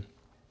going to do,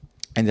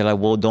 and they're like,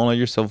 well, don't let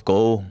yourself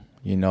go.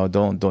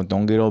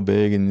 Don't get all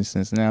big and this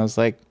and that. I was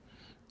like,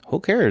 who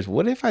cares?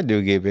 What if I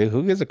do get big?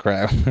 Who gives a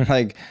crap?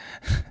 Like,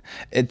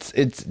 this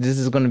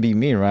is going to be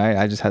me, right?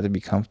 I just have to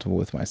be comfortable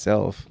with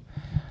myself.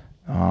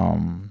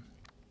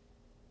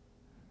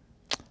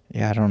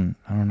 Yeah, I don't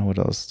know what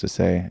else to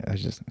say. I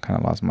just kind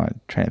of lost my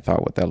train of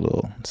thought with that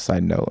little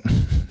side note.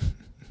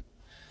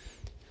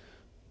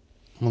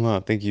 Well, no,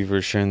 thank you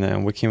for sharing that.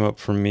 And what came up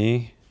for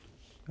me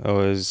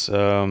was,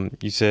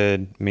 you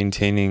said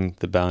maintaining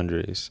the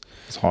boundaries.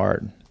 It's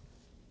hard.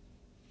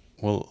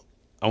 Well,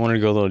 I wanted to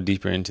go a little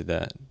deeper into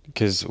that,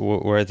 because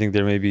where I think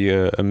there may be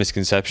a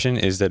misconception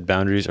is that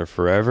boundaries are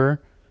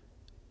forever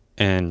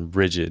and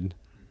rigid.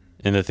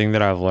 And the thing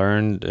that I've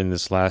learned in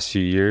this last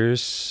few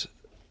years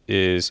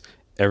is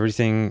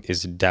everything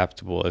is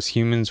adaptable. As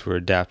humans, we're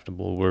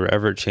adaptable. We're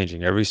ever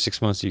changing. Every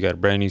 6 months, you got a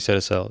brand new set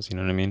of cells. You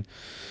know what I mean?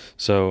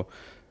 So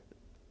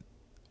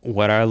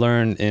what I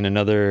learned in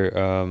another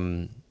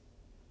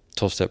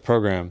 12-step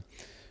program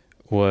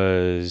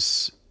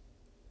was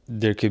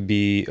there could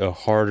be a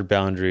hard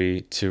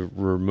boundary to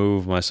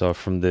remove myself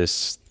from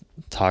this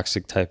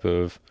toxic type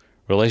of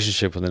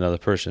relationship with another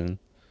person.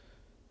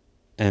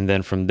 And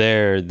then from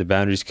there, the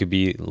boundaries could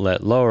be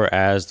let lower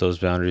as those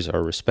boundaries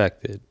are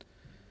respected.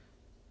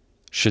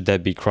 Should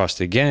that be crossed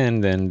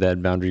again, then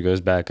that boundary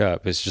goes back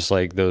up. It's just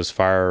like those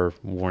fire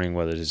warning,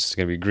 whether it's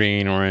going to be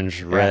green,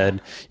 orange,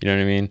 red, you know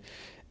what I mean?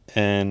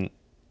 And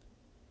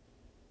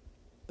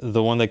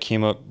the one that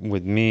came up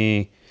with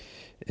me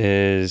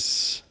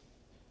is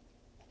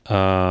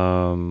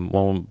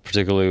one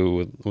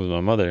particularly with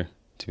my mother,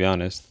 to be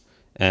honest.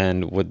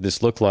 And what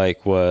this looked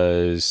like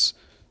was,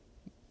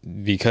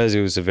 because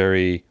it was a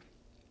very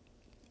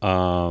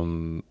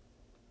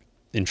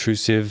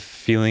intrusive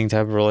feeling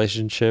type of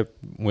relationship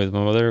with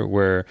my mother,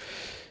 where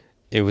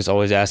it was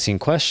always asking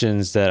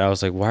questions that I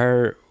was like,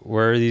 where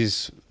are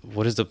these,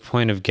 what is the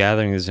point of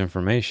gathering this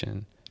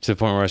information? To the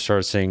point where I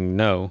started saying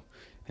no.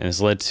 And it's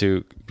led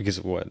to,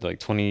 because like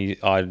 20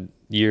 odd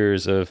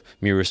years of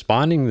me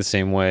responding the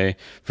same way,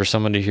 for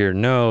someone to hear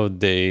no,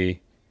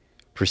 they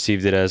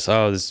perceived it as,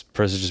 oh, this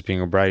person's just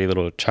being a bratty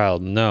little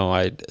child. No,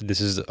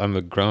 I'm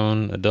a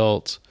grown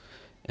adult,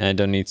 and I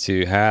don't need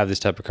to have this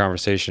type of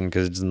conversation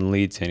because it doesn't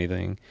lead to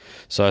anything.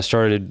 So I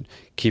started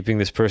keeping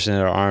this person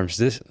at arm's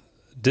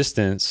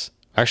distance.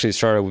 Actually, it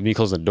started with me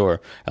closing the door.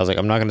 I was like,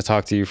 I'm not going to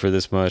talk to you for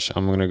this much.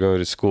 I'm going to go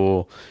to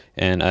school,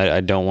 and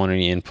I don't want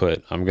any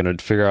input. I'm going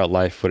to figure out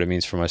life, what it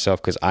means for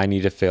myself, because I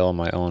need to fail on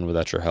my own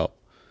without your help.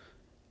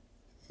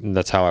 And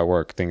that's how I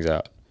work things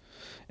out.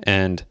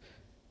 And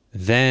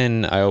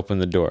then I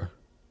opened the door,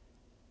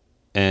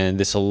 and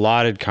this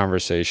allotted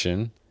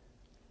conversation,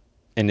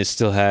 and it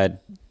still had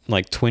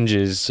like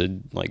twinges,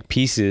 like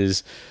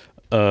pieces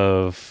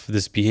of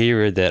this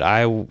behavior that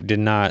I did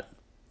not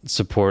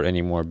support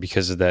anymore.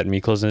 Because of that, me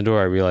closing the door,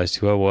 I realized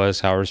who I was,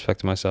 how I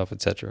respected myself,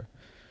 etc.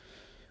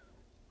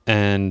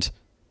 And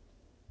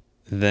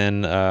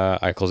then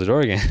I closed the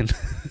door again.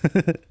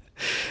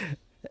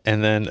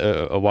 And then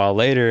a while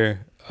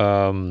later,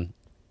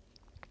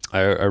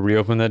 I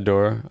reopened that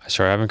door. I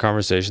started having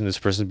conversation. This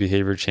person's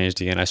behavior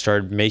changed again. I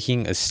started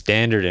making a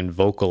standard and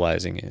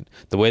vocalizing it.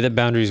 The way that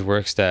boundaries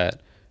works, that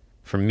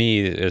for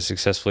me, as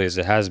successfully as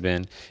it has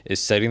been, is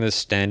setting the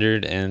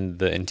standard and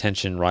the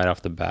intention right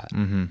off the bat.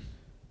 Mm-hmm.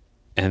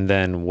 And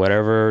then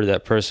whatever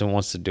that person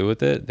wants to do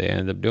with it, they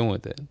end up doing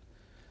with it.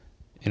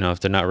 You know, if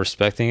they're not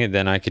respecting it,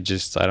 then I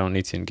don't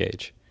need to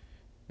engage.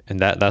 And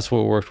that's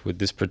what worked with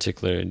this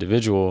particular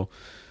individual.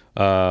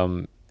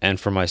 And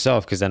for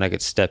myself, because then I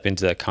could step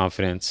into that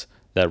confidence,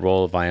 that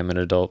role of I am an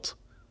adult.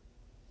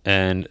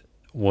 And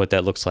what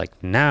that looks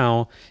like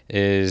now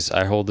is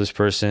I hold this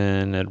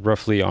person at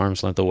roughly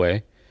arm's length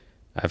away.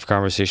 I have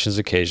conversations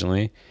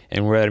occasionally,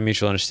 and we're at a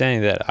mutual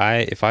understanding that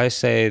if I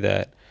say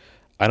that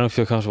I don't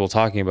feel comfortable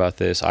talking about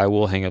this, I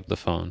will hang up the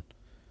phone.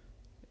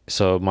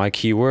 So my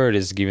key word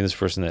is giving this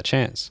person that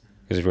chance,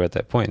 because we're at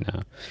that point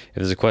now. If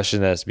there's a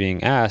question that's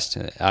being asked,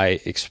 I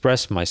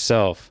express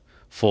myself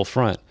full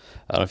front.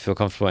 I don't feel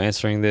comfortable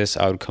answering this.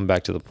 I would come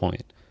back to the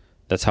point.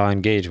 That's how I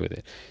engage with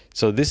it.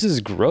 So this is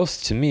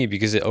growth to me,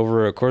 because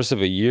over a course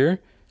of a year,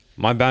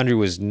 my boundary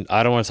was,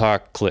 I don't want to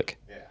talk, click.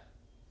 Yeah.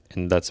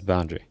 And that's a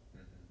boundary.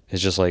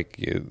 It's just like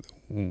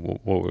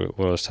what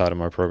I was taught in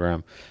my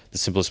program. The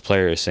simplest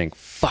player is saying,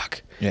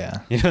 fuck. Yeah.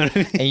 You know what I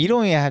mean? And you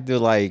don't even have to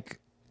like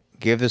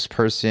give this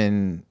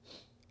person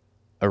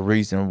a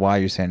reason why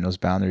you're setting those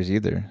boundaries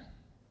either.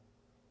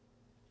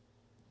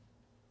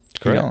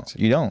 Correct.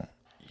 You don't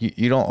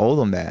owe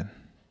them that.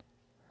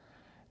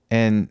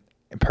 And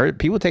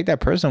people take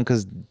that personal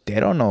because they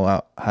don't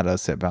know how to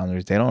set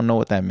boundaries. They don't know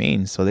what that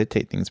means, so they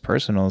take things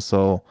personal.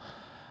 So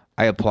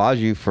I applaud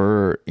you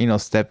for,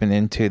 stepping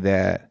into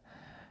that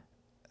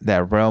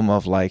realm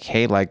of like,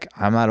 hey, like,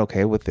 I'm not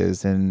okay with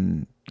this,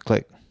 and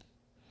click.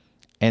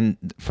 And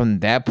from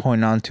that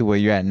point on to where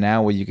you're at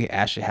now, where you can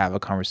actually have a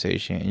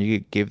conversation and you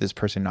could give this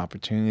person an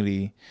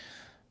opportunity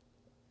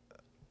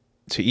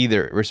to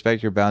either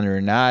respect your boundary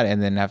or not,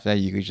 and then after that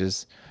you could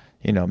just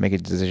make a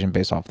decision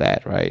based off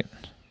that, right?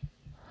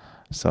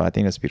 So I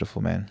think that's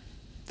beautiful, man.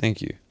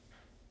 Thank you.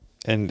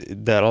 And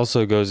that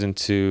also goes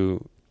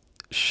into,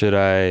 should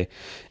I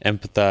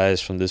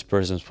empathize from this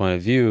person's point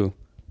of view?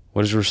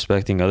 What does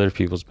respecting other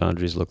people's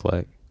boundaries look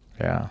like?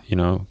 Yeah.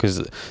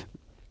 Because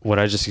what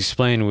I just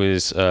explained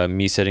was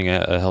me setting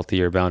a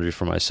healthier boundary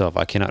for myself.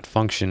 I cannot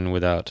function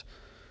without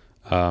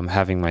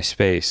having my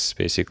space,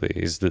 basically,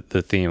 is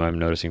the theme I'm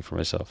noticing for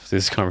myself,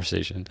 this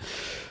conversation.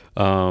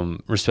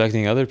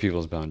 Respecting other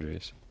people's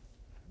boundaries,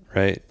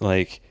 right?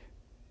 Like,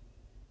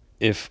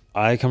 if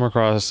I come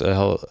across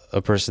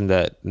a person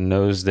that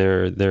knows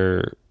where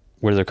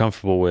they're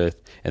comfortable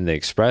with and they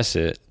express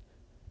it,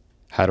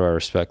 how do I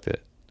respect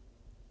it,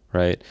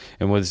 right?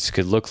 And what this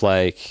could look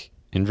like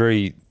in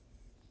very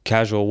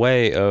casual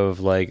way of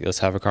like, let's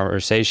have a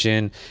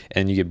conversation,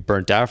 and you get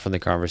burnt out from the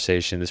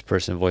conversation. This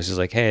person voices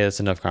like, hey, that's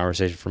enough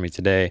conversation for me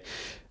today.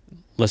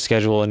 Let's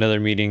schedule another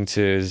meeting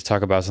to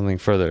talk about something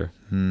further.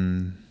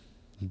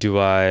 Do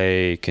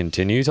I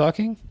continue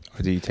talking?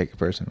 Or do you take it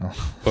personal?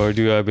 Or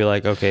do I be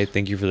like, okay,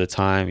 thank you for the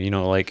time.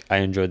 Like, I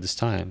enjoyed this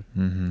time.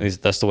 Mm-hmm. At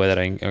least that's the way that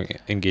I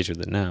engage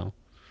with it now.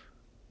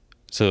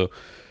 So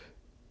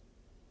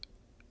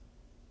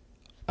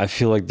I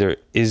feel like there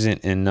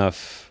isn't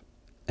enough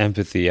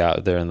empathy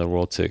out there in the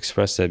world to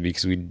express that,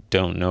 because we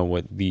don't know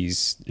what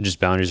these just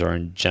boundaries are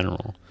in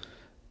general.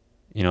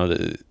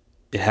 It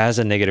has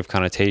a negative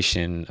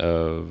connotation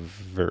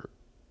of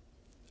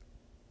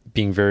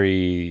being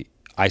very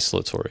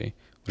isolatory,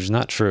 which is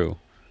not true.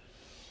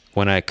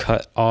 When I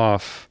cut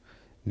off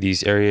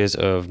these areas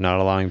of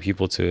not allowing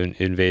people to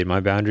invade my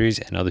boundaries,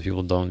 and other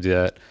people don't do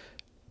that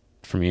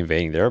for me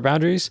invading their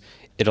boundaries,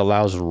 it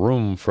allows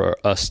room for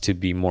us to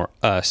be more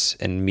us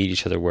and meet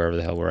each other wherever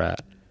the hell we're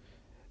at.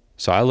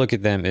 So I look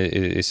at them,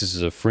 it's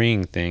just a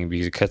freeing thing,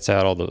 because it cuts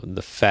out all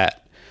the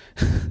fat,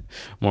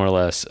 more or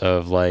less,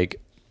 of like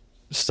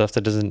stuff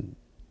that doesn't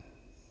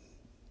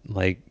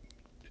like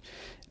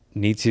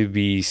need to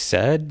be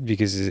said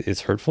because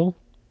it's hurtful.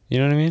 You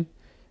know what I mean?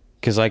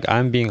 Because like,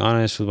 I'm being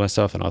honest with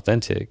myself and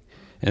authentic,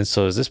 and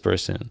so is this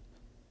person.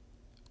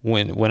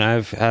 When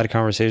I've had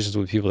conversations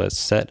with people that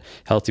set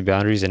healthy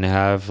boundaries and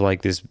have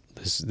like this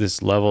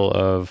level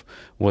of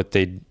what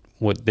they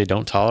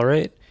don't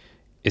tolerate,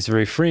 it's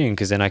very freeing,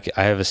 because then I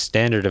have a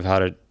standard of how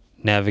to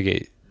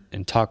navigate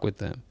and talk with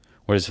them.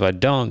 Whereas if I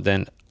don't,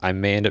 then I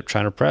may end up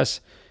trying to press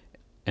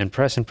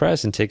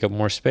and take up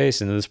more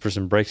space, and then this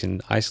person breaks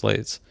and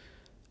isolates,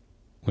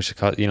 which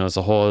is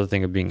a whole other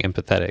thing of being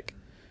empathetic.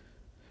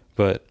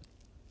 But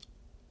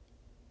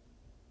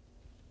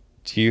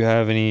do you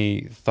have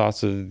any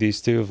thoughts of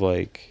these two, of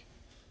like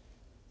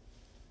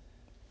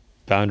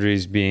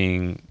boundaries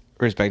being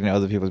respecting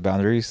other people's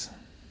boundaries?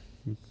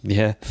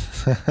 Yeah.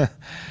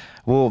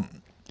 Well,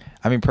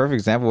 I mean, perfect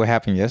example what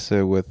happened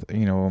yesterday with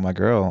my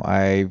girl.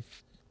 I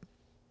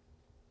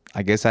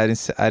guess I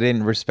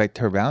didn't respect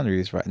her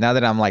boundaries. Right now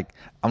that I'm like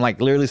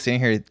literally sitting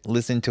here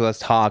listening to us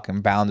talk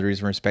and boundaries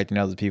and respecting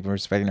other people,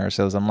 respecting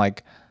ourselves. I'm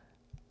like,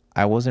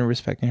 I wasn't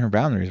respecting her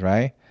boundaries,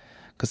 right?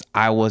 Because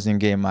I wasn't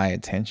getting my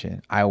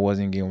attention. I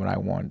wasn't getting what I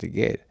wanted to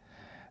get.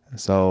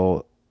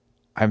 So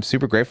I'm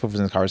super grateful for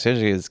this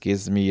conversation. It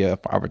gives me an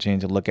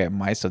opportunity to look at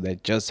my stuff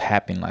that just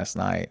happened last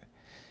night.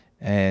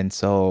 And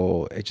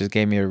so it just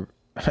gave me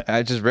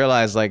I just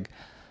realized like,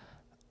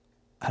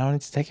 I don't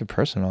need to take it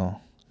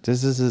personal.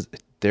 This is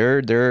they're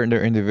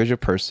individual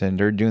person.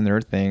 They're doing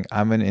their thing.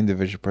 I'm an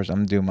individual person.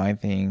 I'm doing my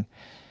thing,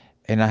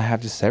 and I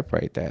have to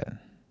separate that.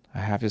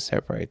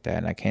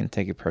 And I can't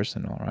take it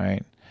personal,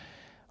 right?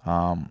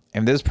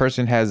 And this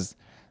person has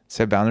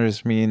set boundaries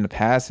for me in the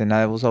past, and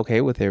I was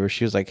okay with it. Where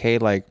she was like, "Hey,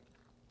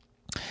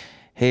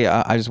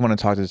 I just want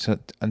to talk to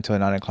until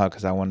 9 o'clock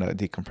because I want to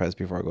decompress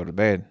before I go to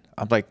bed."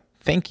 I'm like,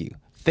 "Thank you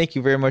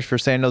very much for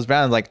saying those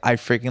boundaries." Like, I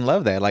freaking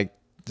love that. Like,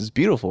 it's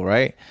beautiful,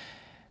 right?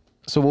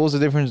 So what was the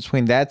difference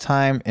between that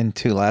time and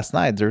to last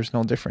night? There's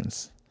no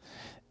difference.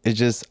 It's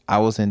just I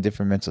was in a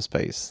different mental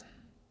space,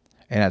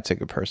 and I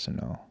took it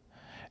personal,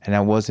 and I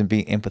wasn't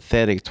being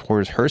empathetic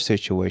towards her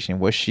situation,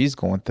 what she's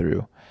going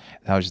through.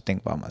 And I was just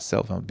thinking about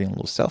myself. I'm being a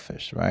little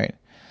selfish, right?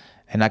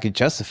 And I could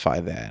justify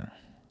that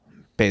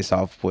based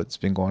off what's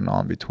been going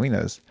on between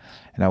us,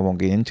 and I won't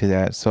get into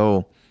that.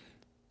 So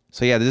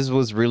yeah, this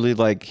was really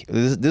like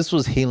this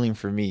was healing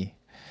for me.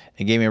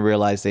 It gave me a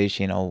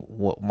realization of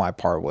what my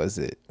part was.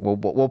 What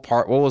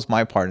was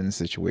my part in the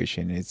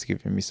situation? It's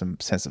giving me some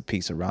sense of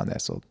peace around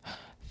that. So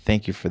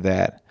thank you for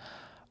that.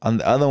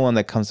 The other one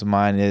that comes to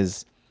mind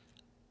is,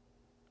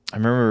 I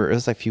remember it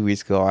was like a few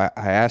weeks ago. I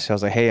asked you, I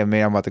was like, "Hey,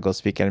 man, I'm about to go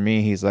speak at a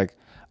meeting." He's like,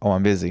 "Oh,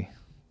 I'm busy."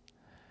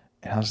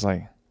 And I was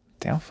like,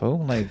 "Damn,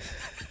 fool. Like,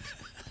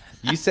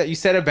 you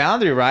set a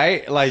boundary,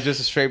 right? Like,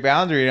 just a straight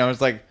boundary." And I was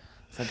like,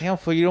 "Damn,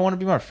 fool, you don't want to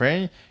be my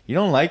friend? You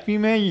don't like me,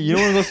 man? You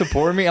don't want to go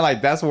support me?" And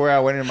like, that's where I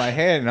went in my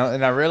head.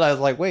 And I realized,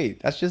 like,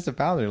 wait, that's just a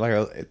boundary. Like,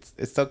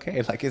 it's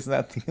okay. Like, it's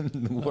nothing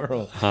in the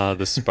world.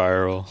 The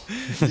spiral.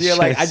 Yeah,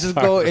 like, I just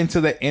go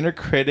into the inner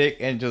critic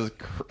and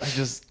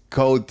just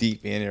go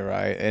deep in it,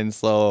 right? And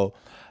so,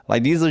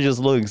 like, these are just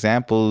little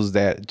examples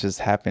that just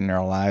happen in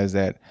our lives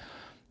that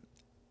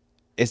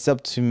it's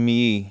up to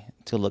me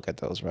to look at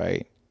those,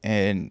 right?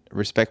 And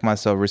respect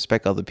myself,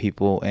 respect other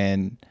people,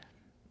 and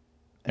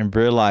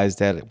realize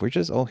that we're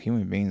just all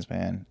human beings,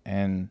 man.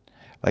 And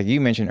like you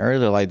mentioned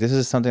earlier, like, this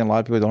is something a lot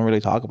of people don't really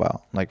talk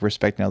about, like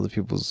respecting other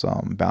people's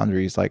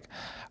boundaries. Like,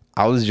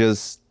 I was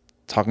just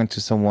talking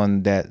to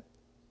someone that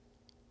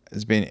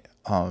has been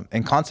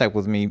in contact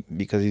with me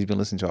because he's been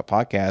listening to our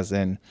podcast,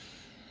 and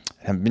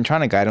I've been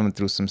trying to guide him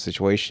through some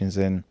situations.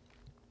 And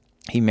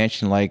he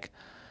mentioned, like,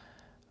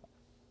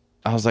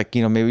 I was like,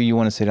 maybe you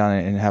want to sit down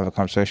and have a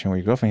conversation with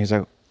your girlfriend.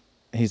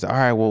 He's like, all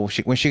right, well,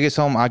 when she gets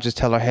home, I'll just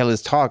tell her, "Hey,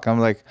 let's talk." I'm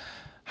like,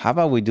 how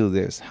about we do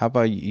this? How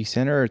about you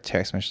send her a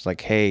text message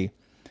like, "Hey,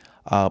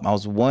 I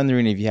was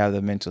wondering if you have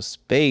the mental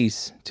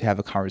space to have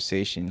a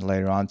conversation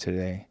later on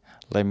today.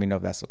 Let me know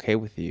if that's okay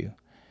with you."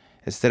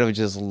 Instead of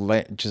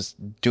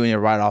just doing it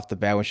right off the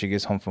bat when she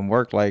gets home from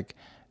work, like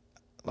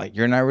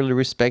you're not really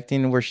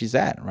respecting where she's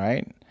at,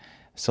 right?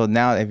 So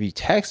now if you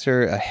text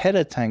her ahead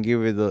of time,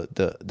 give her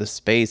the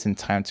space and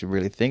time to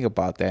really think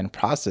about that and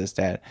process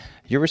that,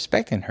 you're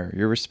respecting her.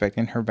 You're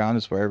respecting her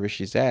boundaries wherever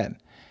she's at.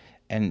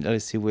 And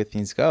let's see where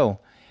things go.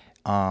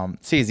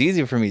 It's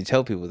easier for me to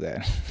tell people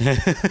that.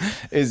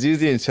 It's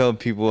easier to tell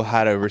people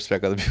how to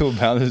respect other people's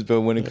boundaries,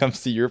 but when it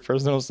comes to your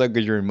personal stuff,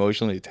 because you're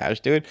emotionally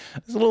attached to it,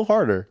 it's a little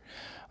harder.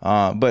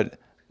 But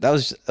that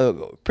was a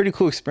pretty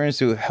cool experience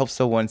to help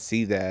someone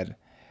see that,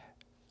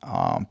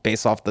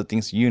 based off the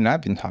things you and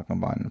I've been talking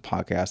about in the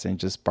podcast, and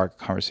just spark a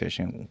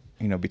conversation,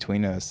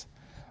 between us.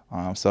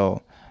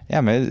 So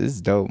yeah, man,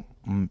 it's dope.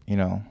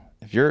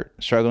 If you're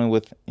struggling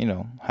with,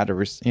 how to,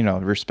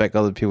 respect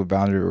other people's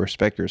boundaries,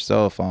 respect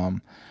yourself,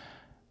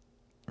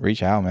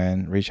 reach out,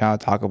 man. Reach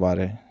out, talk about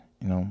it.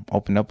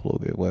 Open up a little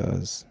bit with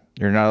us.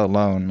 You're not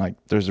alone. Like,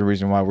 there's a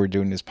reason why we're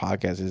doing this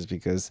podcast, is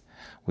because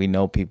we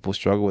know people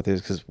struggle with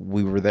this, because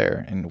we were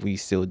there and we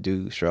still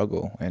do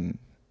struggle, and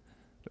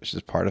it's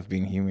just part of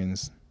being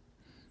humans.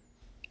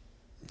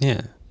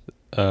 Yeah.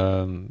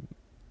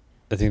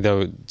 I think that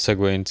would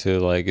segue into,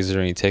 like, is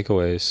there any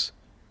takeaways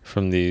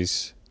from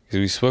these? Because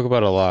we spoke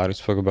about a lot. We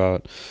spoke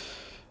about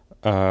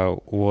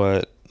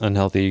what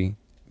unhealthy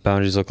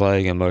boundaries look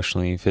like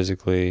emotionally,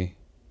 physically,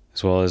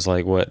 as well as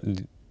like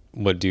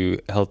what do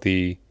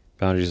healthy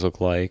boundaries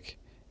look like,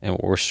 and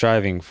what we're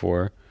striving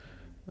for.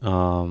 What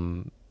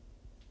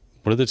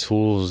are the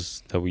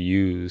tools that we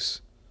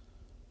use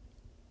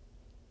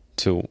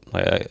to,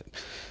 like, let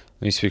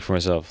me speak for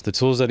myself. The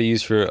tools that I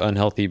use for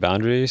unhealthy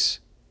boundaries,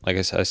 like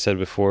I said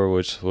before,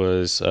 which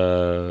was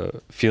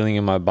feeling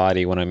in my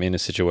body when I'm in a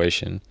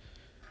situation.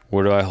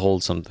 Where do I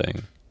hold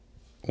something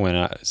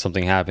when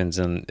something happens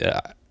and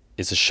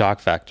it's a shock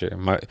factor?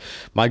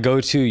 My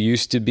go-to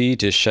used to be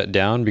to shut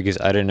down because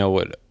I didn't know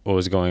what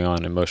was going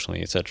on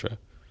emotionally, etc.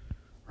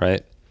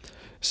 Right?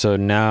 So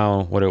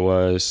now what it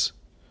was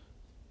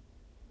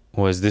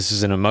this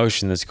is an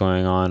emotion that's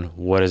going on.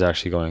 What is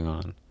actually going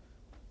on?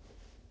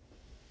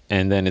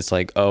 And then it's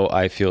like, oh,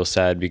 I feel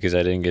sad because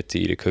I didn't get to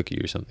eat a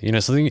cookie or something.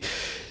 Something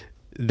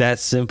that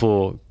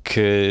simple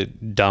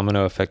could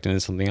domino effect into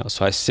something else.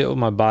 So I sit with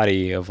my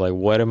body of like,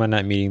 what am I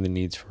not meeting the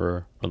needs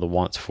for or the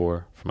wants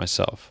for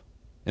myself?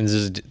 And this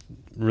is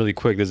really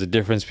quick. There's a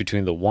difference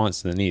between the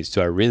wants and the needs.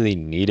 Do I really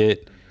need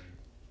it?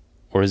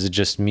 Or is it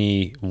just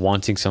me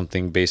wanting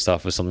something based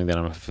off of something that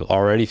I'm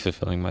already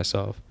fulfilling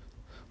myself?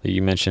 Like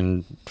you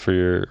mentioned for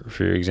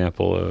your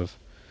example of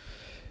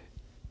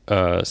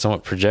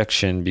somewhat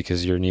projection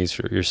because your needs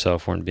for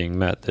yourself weren't being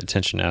met, the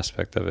attention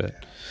aspect of it.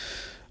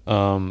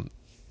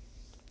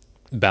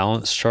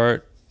 Balance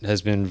chart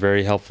has been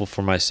very helpful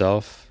for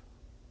myself.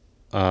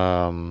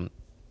 And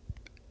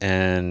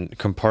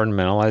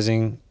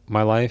compartmentalizing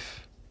my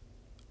life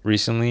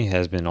recently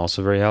has been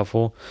also very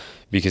helpful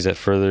because that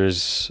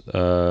furthers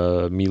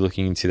me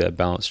looking into that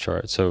balance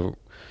chart. So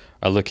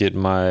I look at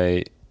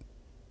my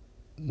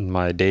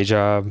day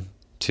job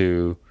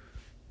to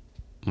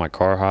my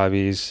car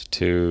hobbies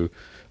to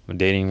my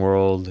dating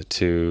world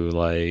to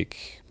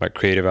like my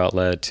creative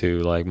outlet to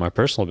like my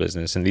personal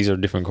business, and these are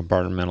different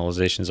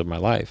compartmentalizations of my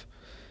life,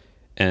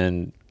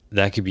 and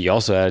that could be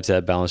also added to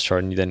that balance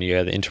chart. And then you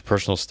add the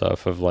interpersonal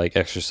stuff of like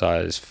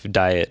exercise,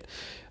 diet,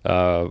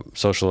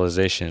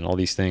 socialization, all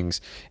these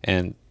things,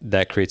 and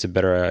that creates a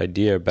better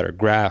idea, a better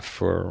graph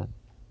for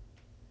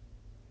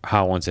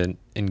how I want to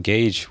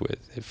engage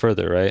with it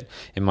further, right?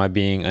 Am I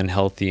being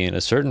unhealthy in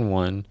a certain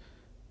one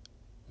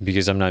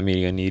because I'm not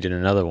meeting a need in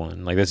another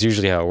one? Like that's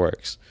usually how it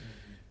works,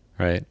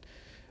 right?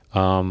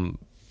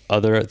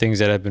 Other things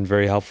that have been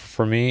very helpful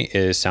for me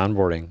is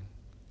soundboarding.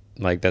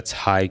 Like that's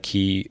high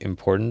key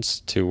importance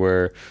to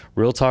where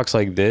real talks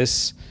like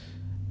this,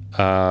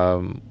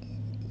 that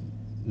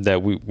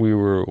we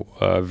were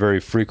very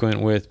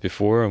frequent with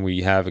before and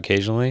we have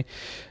occasionally,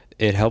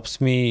 it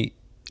helps me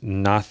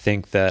not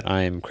think that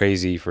I am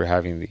crazy for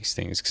having these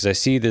things, because I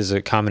see there's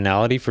a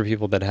commonality for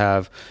people that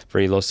have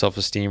very low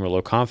self-esteem or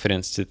low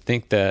confidence to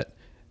think that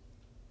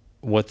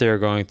what they're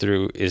going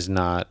through is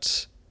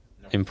not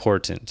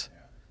important.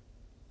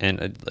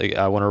 And like,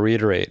 I want to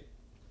reiterate,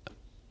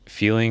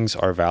 feelings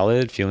are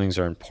valid, feelings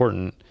are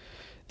important.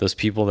 Those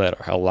people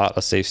that allow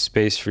a safe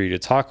space for you to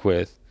talk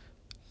with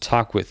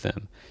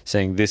them,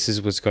 saying this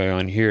is what's going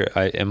on here.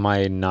 Am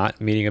I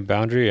not meeting a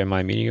boundary? Am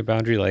I meeting a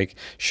boundary? Like,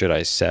 should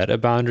I set a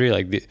boundary?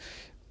 Like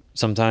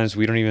sometimes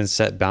we don't even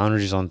set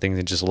boundaries on things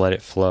and just let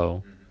it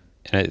flow.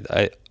 And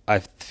I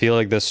feel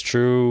like that's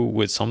true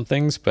with some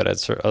things, but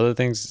at other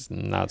things,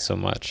 not so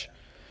much.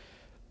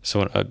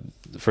 So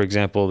for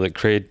example, the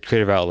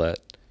creative outlet,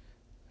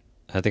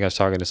 I think I was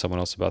talking to someone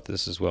else about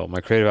this as well.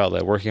 My creative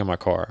outlet, working on my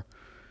car.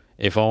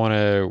 If I want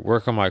to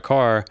work on my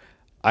car,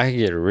 I can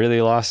get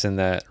really lost in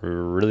that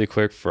really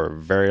quick for a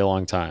very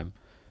long time.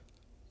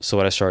 So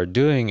what I started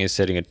doing is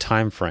setting a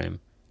time frame,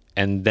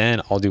 and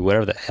then I'll do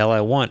whatever the hell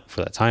I want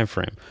for that time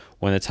frame.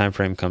 When the time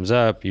frame comes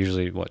up,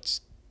 usually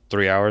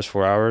 3 hours,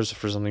 4 hours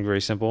for something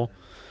very simple,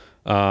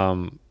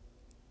 I'll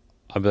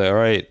be like, all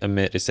right,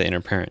 Amit, it's the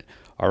inner parent.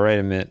 All right,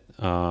 Amit,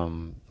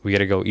 we got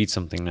to go eat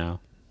something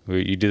now.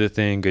 You do the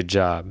thing, good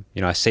job.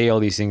 I say all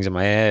these things in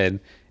my head.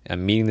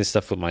 I'm meeting this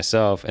stuff with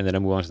myself, and then I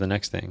move on to the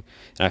next thing.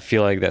 And I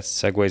feel like that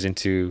segues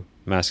into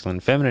masculine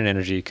and feminine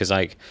energy, because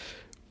like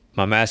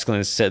my masculine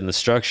is set in the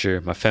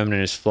structure, my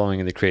feminine is flowing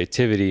in the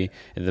creativity,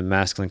 and the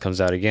masculine comes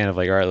out again of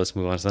like, all right, let's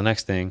move on to the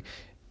next thing,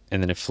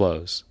 and then it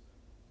flows.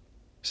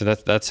 So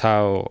that's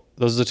how,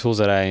 those are the tools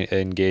that I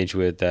engage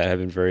with that have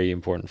been very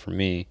important for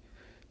me.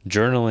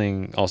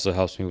 Journaling also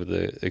helps me with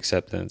the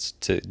acceptance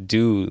to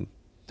do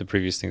the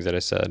previous things that I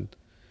said.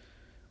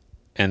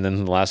 And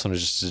then the last one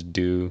is just to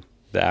do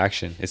the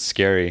action. It's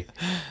scary,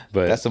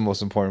 but that's the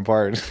most important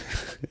part.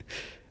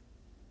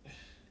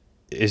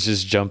 It's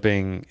just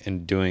jumping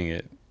and doing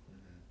it.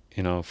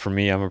 For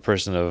me, I'm a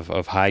person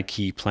of high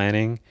key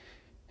planning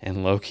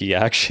and low key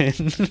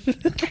action.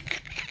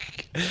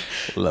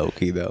 Low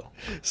key though.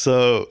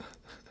 So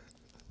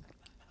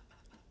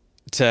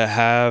to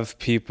have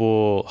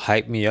people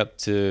hype me up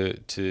to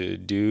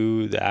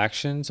do the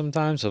action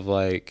sometimes of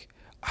like,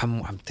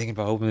 I'm thinking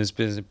about opening this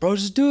business, bro,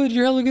 just do it,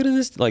 you're hella good at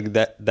this, like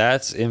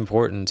that's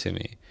important to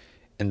me.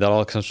 And that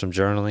all comes from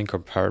journaling,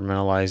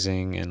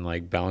 compartmentalizing, and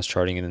like balance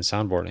charting, and then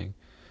soundboarding.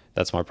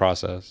 That's my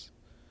process.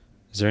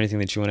 Is there anything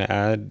that you want to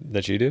add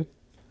that you do?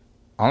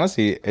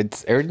 Honestly,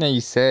 it's everything that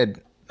you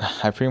said,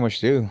 I pretty much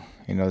do.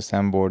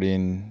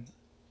 Soundboarding,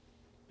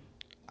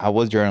 I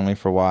was journaling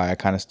for a while, I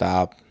kind of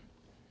stopped.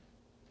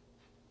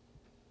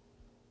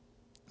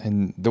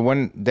 And the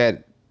one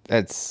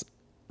that's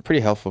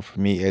pretty helpful for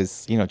me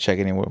is,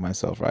 checking in with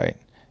myself, right?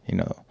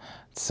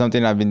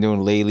 Something I've been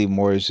doing lately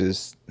more is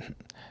just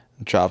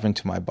drop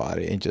into my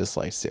body and just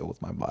like sit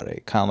with my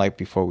body. Kind of like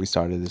before we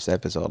started this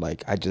episode,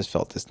 like I just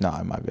felt this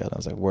knot in my belly. I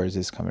was like, where is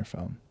this coming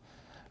from?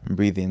 And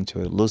breathe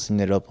into it, loosen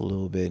it up a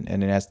little bit.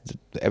 And then as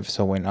the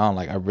episode went on,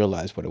 like I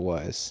realized what it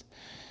was.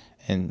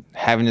 And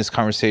having this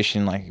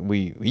conversation, like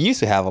we used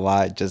to have a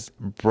lot, just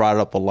brought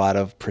up a lot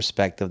of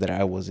perspective that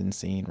I wasn't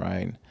seeing,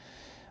 right?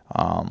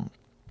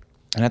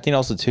 And I think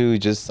also too,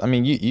 just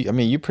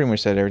you pretty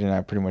much said everything I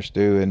pretty much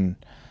do, and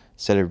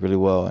said it really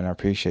well, and I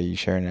appreciate you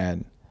sharing that.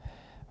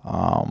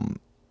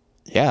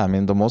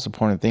 The most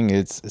important thing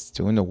is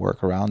doing the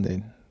work around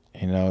it.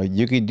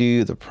 You could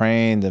do the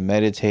praying, the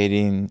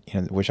meditating,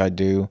 which I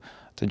do,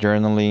 the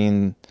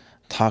journaling,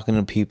 talking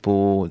to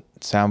people,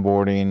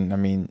 soundboarding. I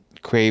mean,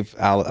 crave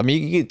out. I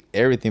mean, you get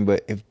everything,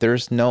 but if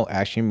there's no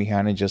action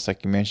behind it, just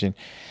like you mentioned,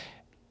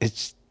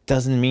 it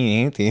doesn't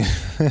mean anything.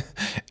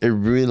 It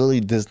really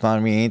does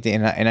not mean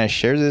anything. And I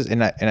share this,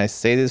 and I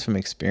say this from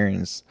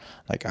experience.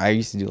 Like, I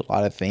used to do a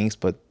lot of things,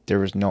 but there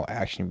was no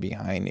action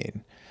behind it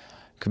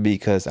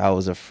because I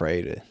was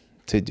afraid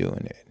to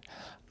doing it.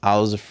 I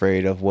was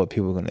afraid of what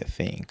people were gonna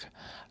think.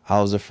 I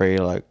was afraid,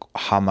 like,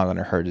 how am I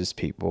gonna hurt these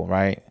people,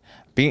 right?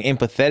 Being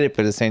empathetic,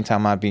 but at the same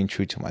time, not being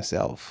true to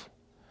myself.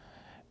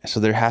 So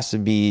there has to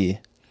be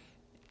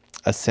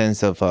a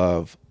sense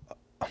of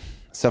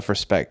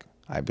self-respect,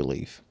 I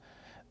believe,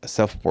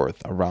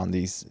 self-worth around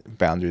these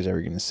boundaries that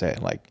we're going to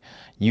set. Like,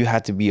 you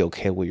have to be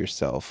okay with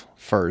yourself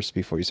first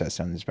before you set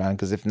setting these boundaries.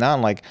 Because if not,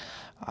 like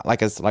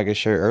I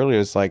shared earlier,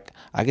 it's like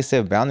I can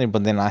set a boundary,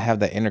 but then I have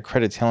that inner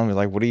critic telling me,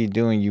 like, what are you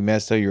doing? You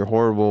messed up. You're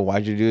horrible.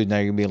 Why'd you do it? Now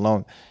you're going to be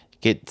alone.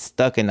 Get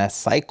stuck in that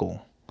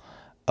cycle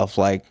of,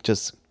 like,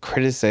 just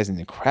criticizing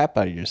the crap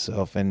out of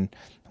yourself. And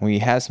when you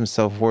have some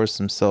self-worth,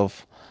 some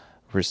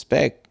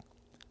self-respect,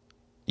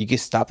 you can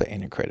stop the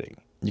inner critic.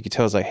 You can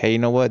tell it's like, hey, you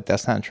know what?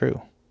 That's not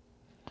true.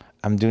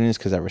 I'm doing this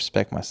because I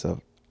respect myself.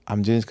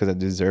 I'm doing this because I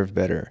deserve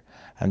better.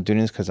 I'm doing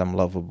this because I'm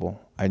lovable.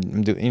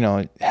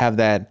 Have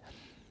that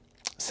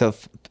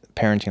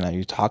self-parenting that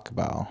you talk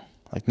about.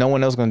 Like, no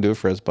one else is going to do it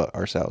for us but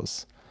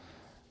ourselves.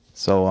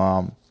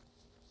 So,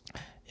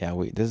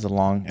 this is a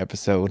long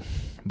episode,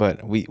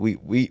 but we knew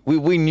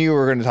we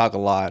were going to talk a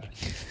lot.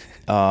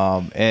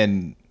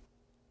 And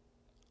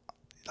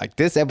like,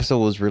 this episode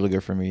was really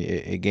good for me.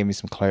 It gave me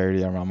some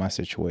clarity around my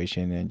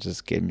situation and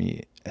just gave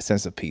me a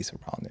sense of peace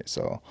around it.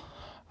 So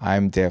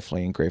I'm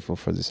definitely grateful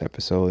for this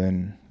episode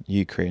and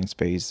you creating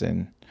space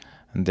and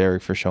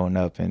Derek for showing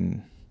up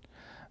and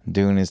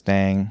doing his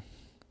thing,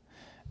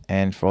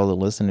 and for all the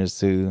listeners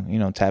to,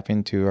 tap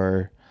into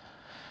our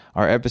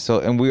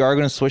episode. And we are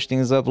going to switch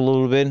things up a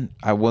little bit.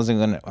 I wasn't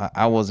going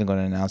to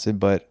announce it,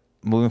 but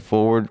moving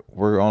forward,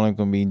 we're only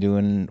going to be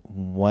doing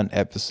one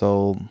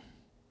episode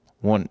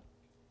once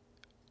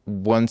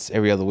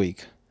every other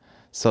week.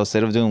 So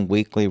instead of doing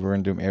weekly, we're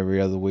going to do them every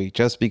other week,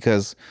 just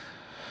because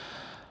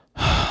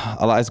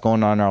a lot is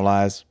going on in our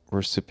lives.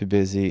 We're super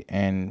busy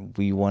and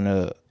we want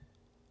to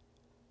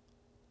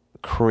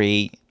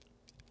create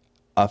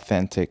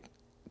authentic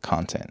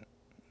content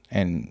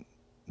and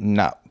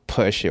not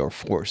push it or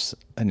force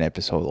an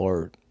episode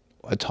or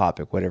a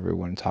topic, whatever we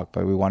want to talk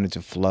about. We want it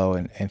to flow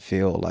and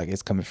feel like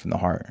it's coming from the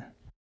heart.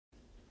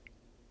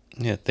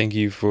 Yeah, thank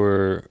you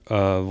for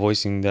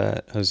voicing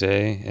that,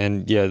 Jose.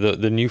 And yeah,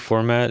 the new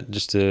format,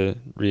 just to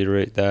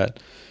reiterate that,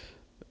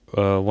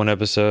 one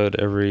episode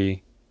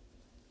every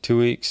 2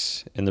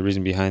 weeks. And the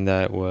reason behind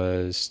that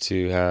was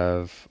to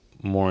have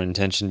more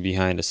intention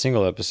behind a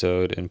single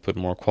episode and put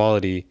more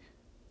quality,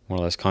 more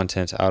or less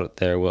content out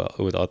there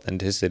with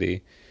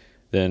authenticity,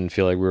 than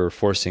feel like we were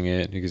forcing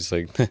it. Because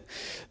like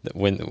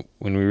when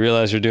we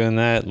realize we're doing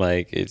that,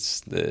 like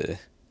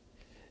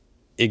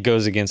it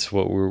goes against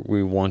what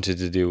we wanted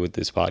to do with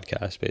this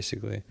podcast,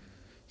 basically.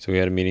 So we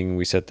had a meeting,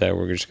 we said that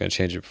we're just going to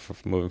change it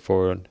moving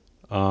forward.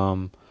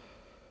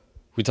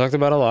 We talked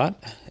about a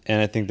lot,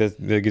 and I think that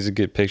gives a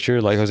good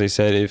picture. Like Jose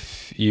said,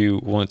 if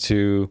you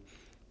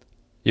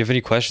have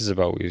any questions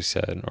about what we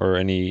said, or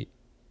any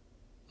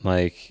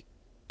like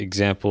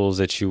examples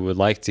that you would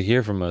like to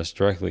hear from us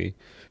directly,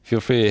 feel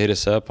free to hit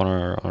us up on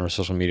our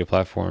social media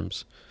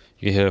platforms.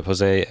 You can hit up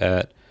Jose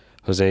at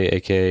Jose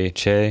aka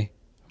Che,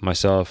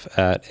 myself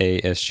at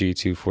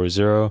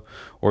ASG240,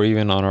 or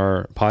even on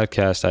our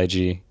podcast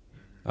IG,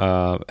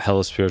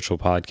 Hella Spiritual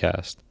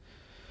Podcast.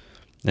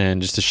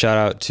 And just a shout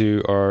out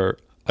to our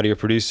audio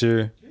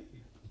producer,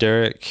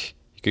 Derek.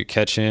 You could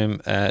catch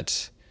him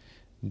at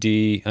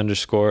D_SNED.wave.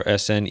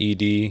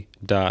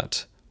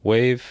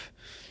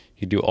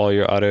 You do all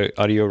your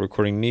audio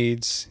recording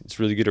needs. It's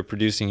really good at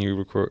producing.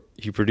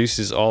 He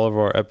produces all of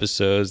our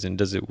episodes and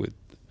does it with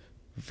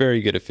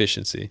very good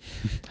efficiency.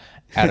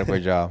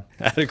 Adequate job.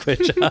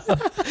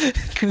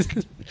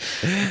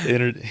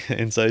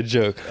 Inside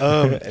joke.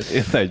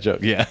 Inside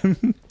joke, yeah.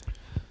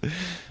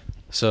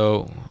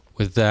 So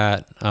with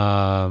that,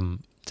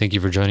 thank you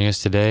for joining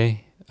us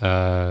today.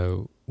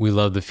 We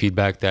love the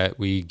feedback that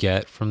we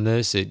get from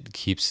this. It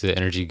keeps the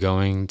energy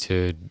going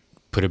to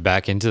put it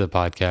back into the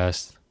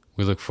podcast.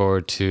 We look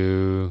forward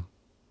to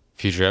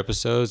future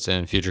episodes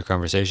and future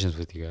conversations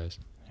with you guys.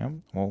 Yeah.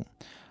 Well,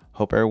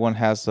 hope everyone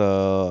has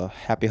a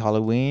happy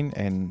Halloween,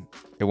 and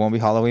it won't be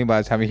Halloween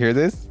by the time you hear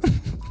this.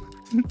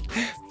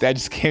 That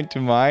just came to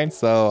mind.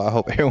 So I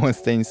hope everyone's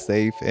staying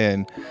safe,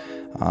 and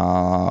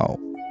we'll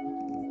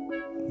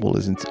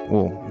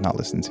not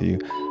listen to you.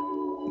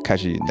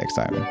 Catch you next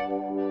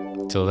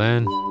time. Till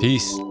then,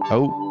 peace.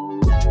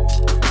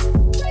 Oh.